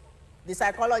psychologist. The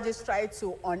psychologist tries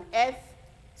to unearth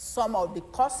some of the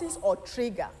causes or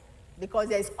trigger, because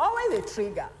there's always a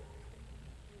trigger.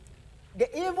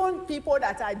 Even people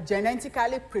that are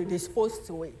genetically predisposed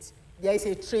to it, there is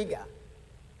a trigger,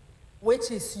 which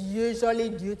is usually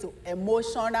due to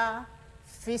emotional,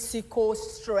 physical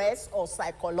stress or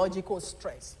psychological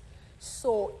stress.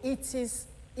 So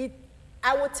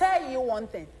I will tell you one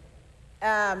thing.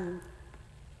 Let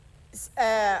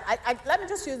me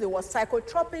just use the word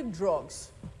psychotropic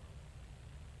drugs.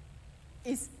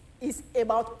 Is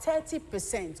about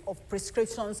 30% of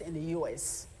prescriptions in the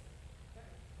US.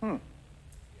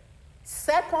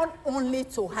 Second only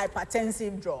to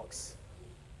hypertensive drugs.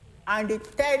 And the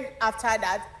third after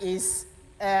that is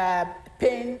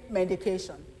pain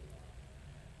medication.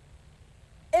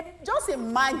 Just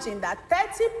imagine that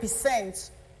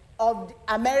 30% of the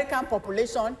American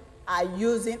population are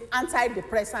using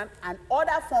antidepressant and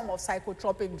other forms of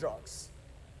psychotropic drugs.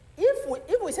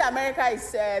 If we say America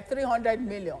is 300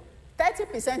 million,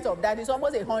 30% of that is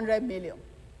almost 100 million.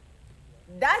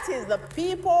 That is the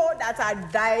people that are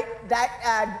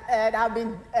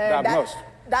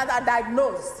that are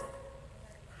diagnosed.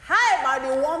 How about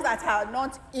the ones that have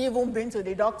not even been to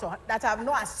the doctor, that have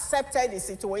not accepted the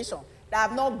situation, that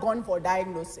have not gone for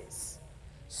diagnosis?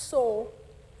 So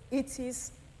it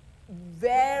is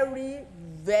very,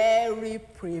 very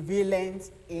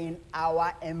prevalent in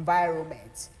our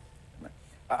environment.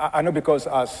 I know, because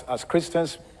as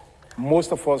Christians,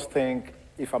 most of us think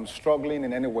if I'm struggling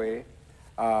in any way,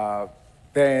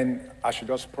 then I should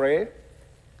just pray.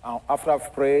 After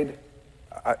I've prayed,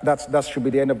 that should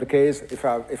be the end of the case. If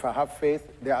I have faith,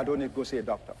 then I don't need to go see a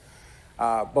doctor.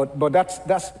 But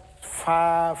that's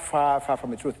far, far, far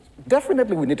from the truth.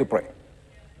 Definitely we need to pray.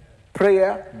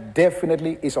 Prayer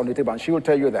definitely is on the table, and she will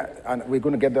tell you that, and we're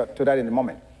going to get to that in a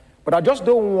moment. But I just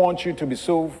don't want you to be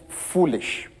so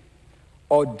foolish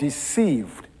or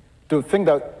deceived to think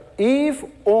that if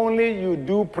only you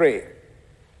do pray,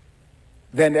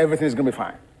 then everything is going to be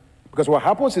fine. Because what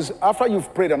happens is, after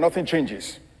you've prayed and nothing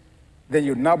changes, then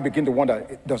you now begin to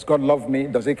wonder, does God love me?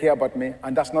 Does he care about me?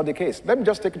 And that's not the case. Let me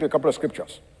just take you to a couple of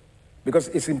scriptures, because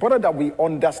it's important that we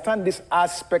understand this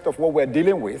aspect of what we're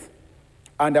dealing with,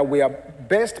 and that we are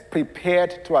best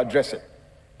prepared to address it.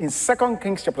 In 2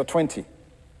 Kings chapter 20,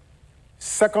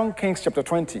 2 Kings chapter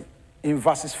 20, in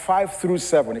verses 5 through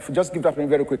 7, if you just give that to me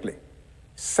very quickly.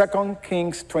 2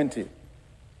 Kings 20.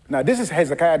 Now, this is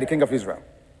Hezekiah, the king of Israel.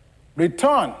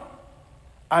 Return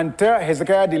and tell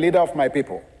Hezekiah, the leader of my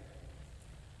people,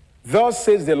 thus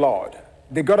says the Lord,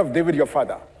 the God of David your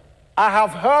father, I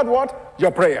have heard what? Your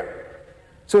prayer.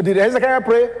 So did Hezekiah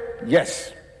pray?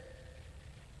 Yes.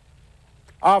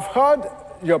 I've heard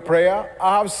your prayer.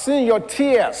 I have seen your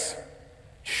tears.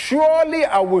 Surely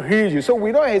I will heal you. So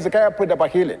we know Hezekiah prayed about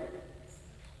healing.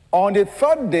 On the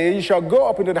third day, you shall go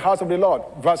up into the house of the Lord.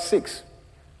 Verse 6.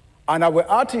 And I will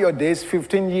add to your days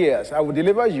 15 years. I will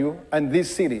deliver you and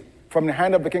this city from the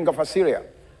hand of the king of Assyria.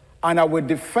 And I will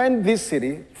defend this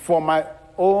city for my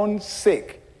own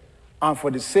sake and for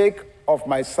the sake of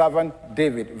my servant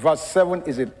David. Verse 7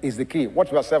 is the key. Watch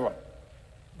verse 7.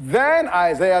 Then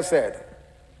Isaiah said,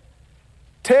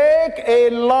 take a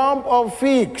lump of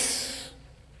figs.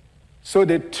 So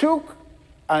they took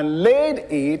and laid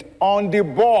it on the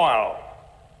boil,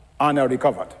 and I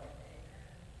recovered.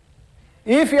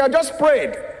 If you had just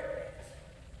prayed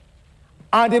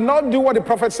and did not do what the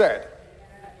prophet said,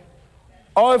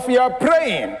 or if you are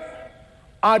praying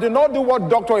and did not do what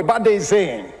Dr. Ibade is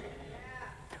saying,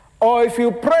 or if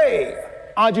you pray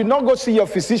and do not go see your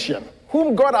physician,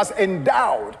 whom God has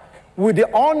endowed with the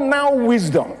unknown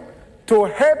wisdom to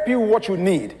help you what you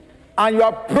need, and you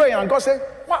are praying, and God says,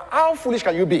 how foolish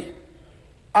can you be?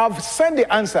 I've sent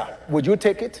the answer. Would you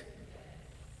take it?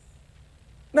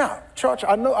 Now, church,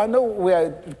 I know we are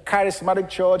a charismatic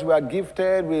church. We are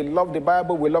gifted. We love the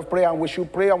Bible. We love prayer, and we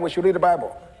should pray and we should read the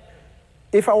Bible.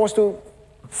 If I was to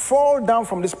fall down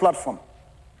from this platform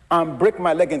and break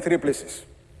my leg in 3 places,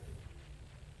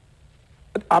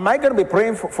 am I going to be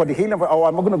praying for the healing, or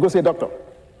am I going to go see a doctor?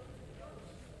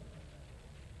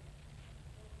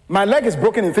 My leg is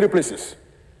broken in 3 places.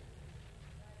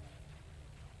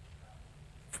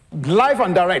 Live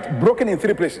and direct, broken in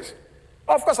 3 places.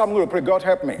 Of course, I'm going to pray, God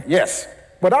help me. Yes.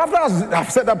 But after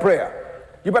I've said that prayer,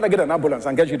 you better get an ambulance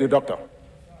and get you to the doctor.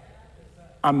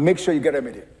 And make sure you get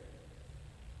remedy.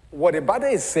 What the Bible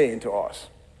is saying to us,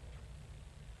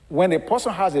 when a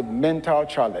person has a mental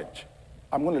challenge,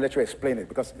 I'm going to let you explain it,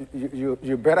 because you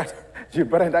better in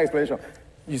that explanation.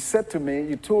 You said to me,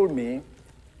 you told me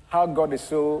how God is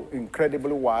so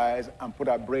incredibly wise and put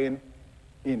our brain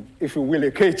in, if you will,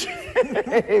 a cage.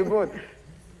 But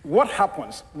what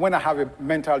happens when I have a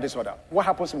mental disorder? What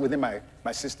happens within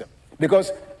my system?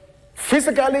 Because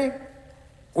physically,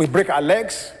 we break our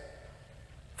legs.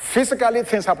 Physically,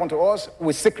 things happen to us.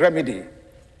 We seek remedy.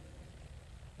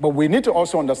 But we need to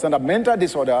also understand that mental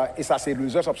disorder is as a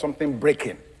result of something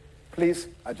breaking. Please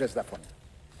address that for me.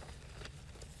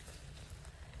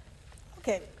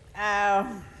 Okay.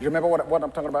 Do you remember what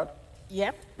I'm talking about?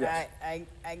 Yep. Yes.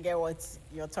 I get what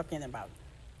you're talking about.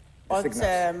 The But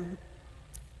sickness.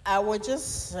 I would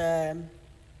just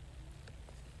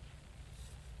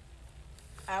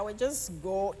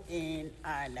go in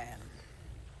and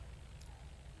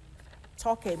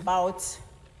talk about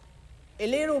a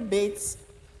little bit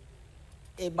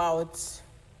about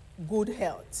good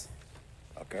health.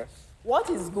 Okay. What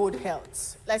is good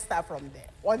health? Let's start from there.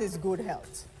 What is good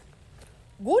health?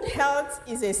 Good health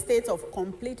is a state of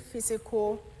complete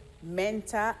physical,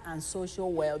 mental, and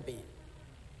social well-being,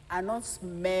 and not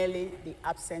merely the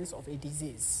absence of a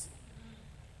disease.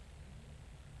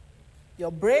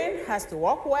 Your brain has to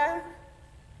work well,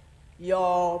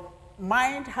 your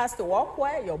mind has to work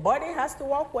well, your body has to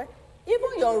work well,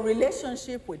 even your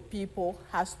relationship with people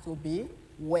has to be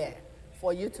well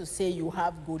for you to say you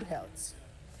have good health.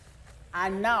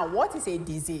 And now, what is a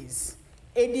disease?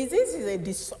 A disease is a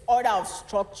disorder of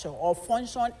structure or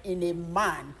function in a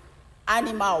man,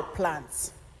 animal, or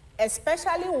plant,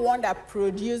 especially one that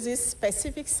produces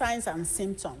specific signs and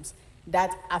symptoms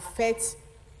that affect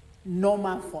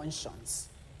normal functions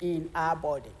in our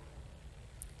body.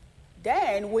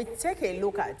 Then we take a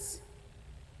look at,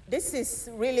 this is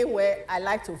really where I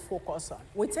like to focus on.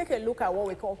 We take a look at what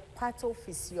we call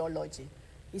pathophysiology.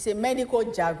 It's a medical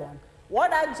jargon.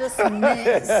 What that just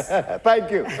means...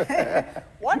 Thank you.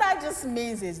 What that just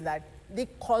means is that the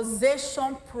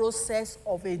causation process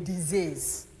of a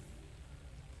disease.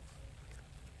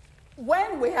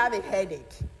 When we have a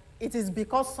headache, it is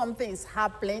because something is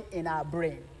happening in our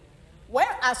brain. When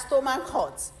our stomach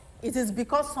hurts, it is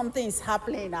because something is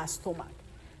happening in our stomach.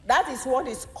 That is what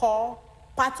is called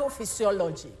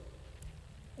pathophysiology.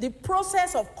 The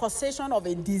process of causation of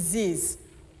a disease,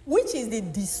 which is the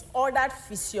disordered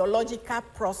physiological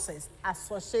process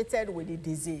associated with the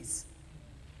disease.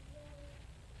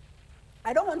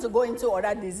 I don't want to go into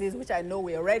other diseases, which I know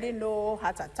we already know: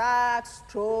 heart attack,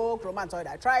 stroke, rheumatoid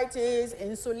arthritis,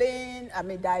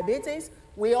 diabetes.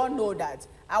 We all know that.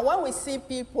 And when we see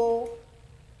people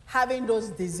having those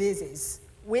diseases,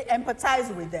 we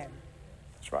empathize with them.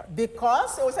 That's right.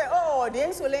 Because we say, oh, the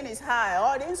insulin is high,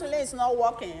 oh, the insulin is not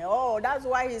working, oh, that's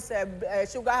why his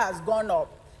sugar has gone up.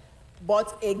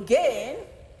 But again,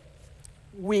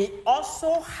 we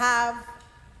also have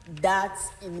that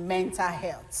in mental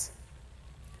health.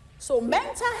 So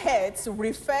mental health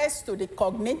refers to the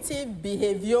cognitive,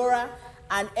 behavioral,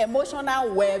 and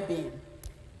emotional well-being.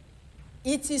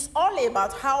 It is all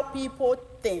about how people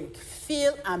think,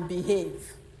 feel, and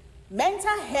behave.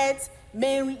 Mental health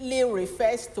mainly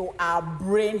refers to our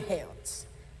brain health.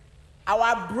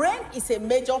 Our brain is a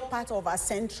major part of our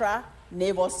central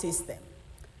nervous system,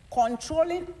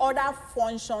 controlling other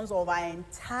functions of our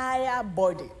entire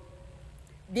body.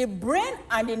 The brain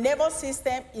and the nervous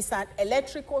system is an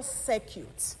electrical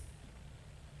circuit.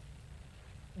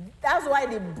 That's why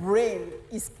the brain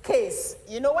is cased.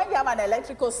 You know, when you have an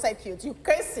electrical circuit, you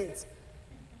case it.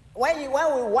 When we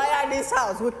wire this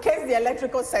house, we case the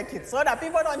electrical circuit so that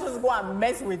people don't just go and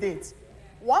mess with it.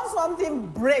 Once something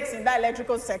breaks in that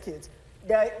electrical circuit,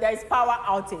 there is power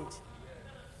outage.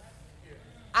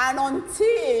 And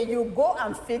until you go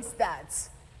and fix that,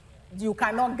 you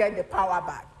cannot get the power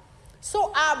back.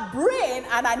 So our brain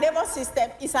and our nervous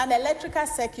system is an electrical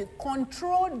circuit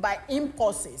controlled by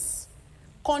impulses,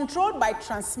 controlled by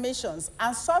transmissions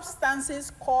and substances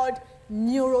called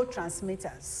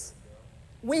neurotransmitters.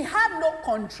 We have no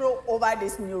control over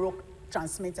these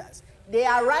neurotransmitters. They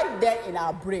are right there in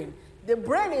our brain. The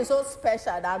brain is so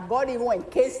special that God even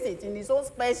encased it in his own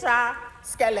special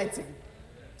skeleton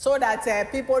so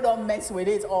that people don't mess with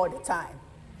it all the time.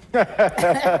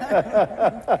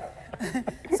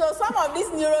 So some of these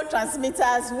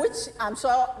neurotransmitters, which I'm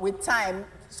sure with time,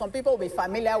 some people will be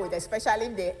familiar with, especially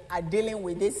if they are dealing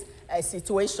with this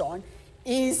situation,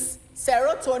 is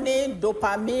serotonin,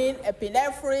 dopamine,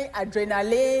 epinephrine,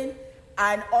 adrenaline,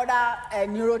 and other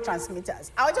neurotransmitters.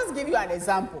 I'll just give you an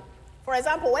example. For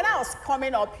example, when I was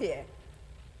coming up here,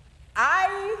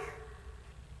 I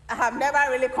have never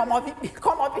really come up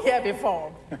here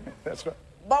before. That's right.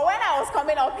 But when I was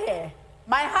coming up here,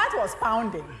 my heart was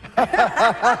pounding.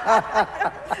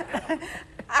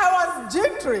 I was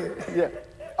jittery. Yeah,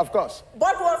 of course.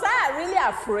 But was I really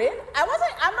afraid? I'm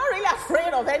not really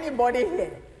afraid of anybody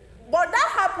here. But that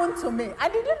happened to me.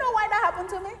 And did you know why that happened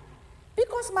to me?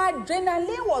 Because my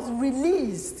adrenaline was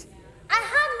released. I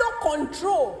had no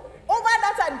control over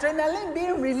that adrenaline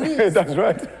being released. That's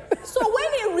right. So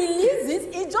when it releases,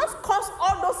 it just caused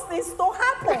all those things to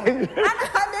happen. And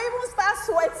I may even start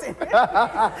sweating.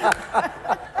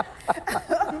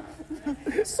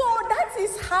 So that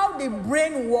is how the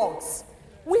brain works.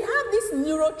 We have these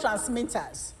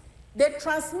neurotransmitters. They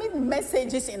transmit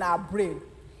messages in our brain.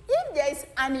 If there is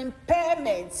an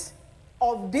impairment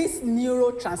of this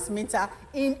neurotransmitter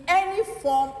in any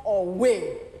form or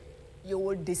way, you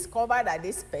will discover that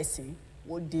this person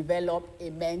will develop a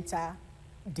mental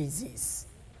disease.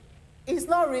 It's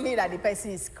not really that the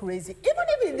person is crazy. Even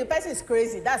if the person is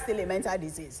crazy, that's still a mental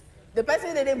disease. The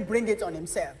person didn't bring it on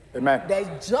himself. Amen. There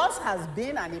just has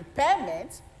been an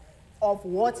impairment of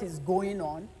what is going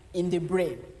on in the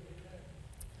brain.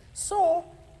 So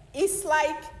it's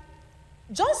like,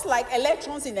 just like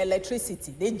electrons in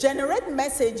electricity, they generate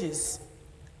messages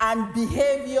and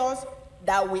behaviors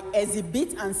that we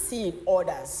exhibit and see in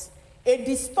others. A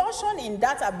distortion in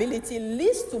that ability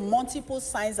leads to multiple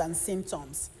signs and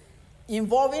symptoms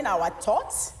involving our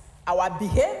thoughts, our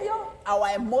behavior,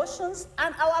 our emotions,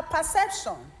 and our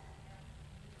perception.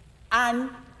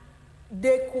 And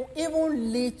they could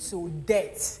even lead to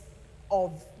death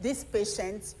of these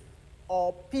patients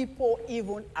or people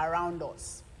even around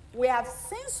us. We have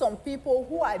seen some people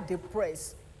who are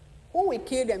depressed, who will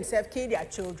kill themselves, kill their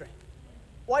children.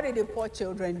 What did the poor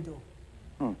children do?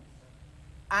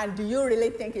 And do you really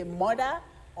think a mother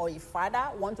or a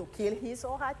father want to kill his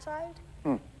or her child?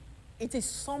 It is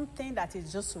something that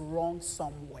is just wrong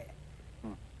somewhere.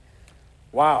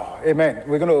 Wow, amen.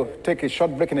 We're going to take a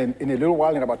short break in a little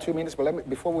while, in about 2 minutes. But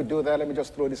before we do that, let me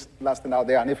just throw this last thing out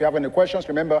there. And if you have any questions,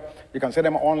 remember, you can send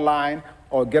them online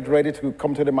or get ready to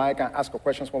come to the mic and ask your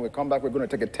questions when we come back. We're going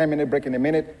to take a 10-minute break in a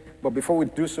minute. But before we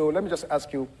do so, let me just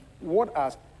ask you, what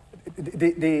are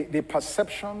the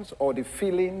perceptions or the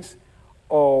feelings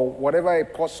or whatever a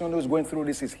person who's going through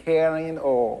this is hearing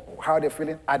or how they're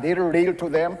feeling, are they real to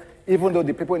them, even though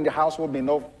the people in the household may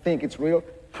not think it's real?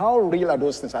 How real are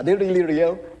those things? Are they really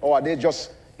real, or are they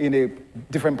just in a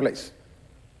different place?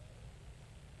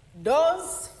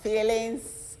 Those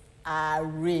feelings are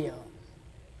real.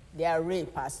 They are real,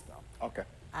 Pastor. Okay.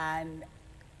 And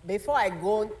before I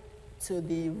go to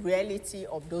the reality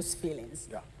of those feelings,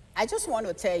 I just want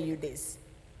to tell you this.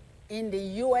 In the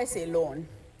US alone,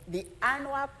 the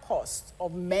annual cost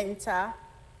of mental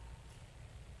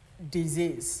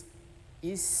disease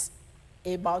is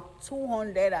about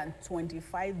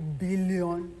 $225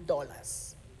 billion.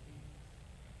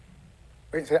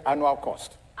 When you say annual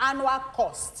cost? Annual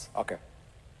cost. Okay.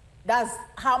 That's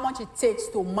how much it takes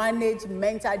to manage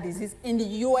mental disease in the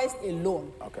US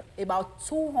alone. Okay. About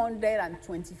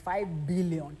 $225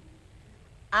 billion.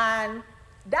 And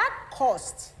that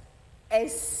cost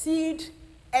exceeds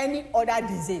any other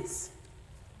disease.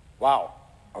 Wow.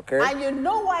 Okay. And you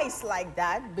know why it's like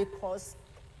that? Because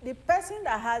the person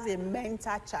that has a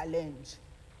mental challenge,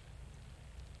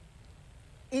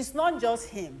 it's not just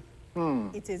him.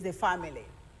 It is the family.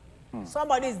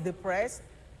 Somebody is depressed.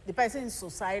 The person is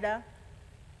suicidal.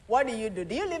 What do?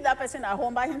 Do you leave that person at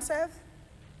home by himself?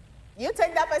 You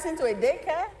take that person to a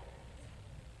daycare?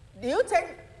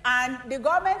 And the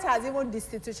government has even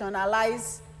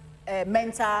institutionalized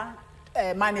mental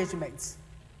management.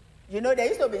 You know, there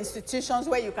used to be institutions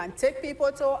where you can take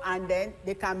people to and then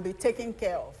they can be taken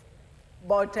care of.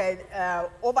 But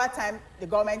over time, the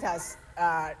government has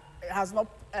not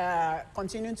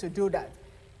continued to do that.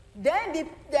 Then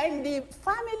the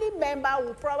family member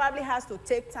will probably has to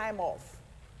take time off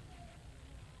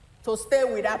to stay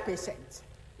with that patient.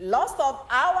 Loss of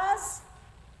hours,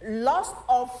 loss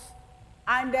of,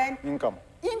 and then income.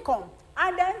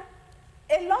 And then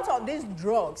a lot of these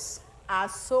drugs are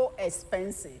so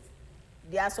expensive.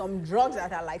 There are some drugs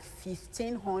that are like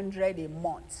 $1,500 a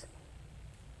month.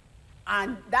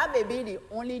 And that may be the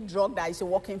only drug that is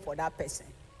working for that person.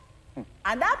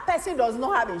 And that person does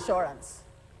not have insurance.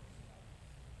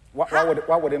 Why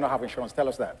would they not have insurance? Tell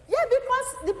us that. Yeah,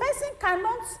 because the person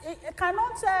cannot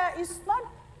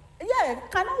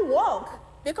work.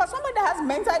 Because somebody that has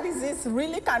mental disease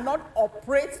really cannot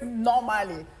operate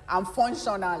normally and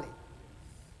functionally.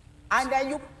 And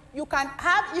then you can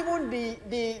have even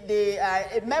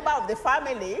a member of the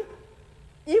family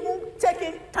even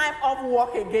taking time off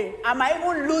work again and might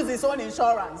even lose his own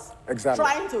insurance. Exactly.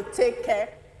 Trying to take care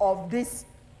of the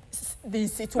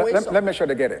situation. Let me make sure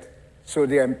they get it. So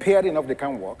they're impaired enough they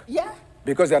can't work. Yeah.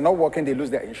 Because they're not working, they lose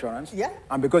their insurance. Yeah.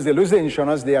 And because they lose the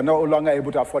insurance, they are no longer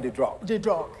able to afford the drug. The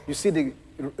drug. You see the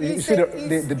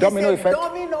domino effect?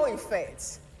 Domino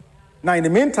effect. Now, in the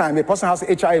meantime, a person has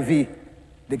HIV,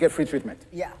 they get free treatment.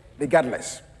 Yeah.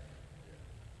 Regardless.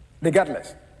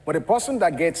 But a person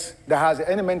that has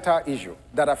any mental issue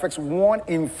that affects 1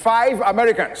 in 5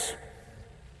 Americans,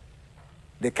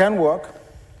 they can't work,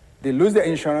 they lose their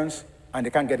insurance, and they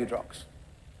can't get the drugs.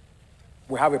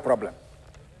 We have a problem.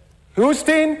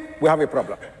 Houston, we have a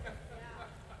problem.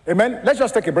 Amen. Let's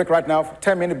just take a break right now,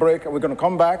 10-minute break, and we're going to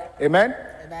come back. Amen.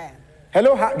 Amen.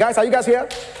 Hello, guys, are you guys here?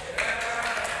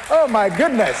 Oh my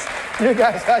goodness. You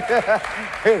guys are here.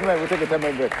 Amen. We'll take a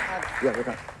 10-minute break. Yeah, we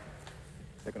can.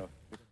 Take it off.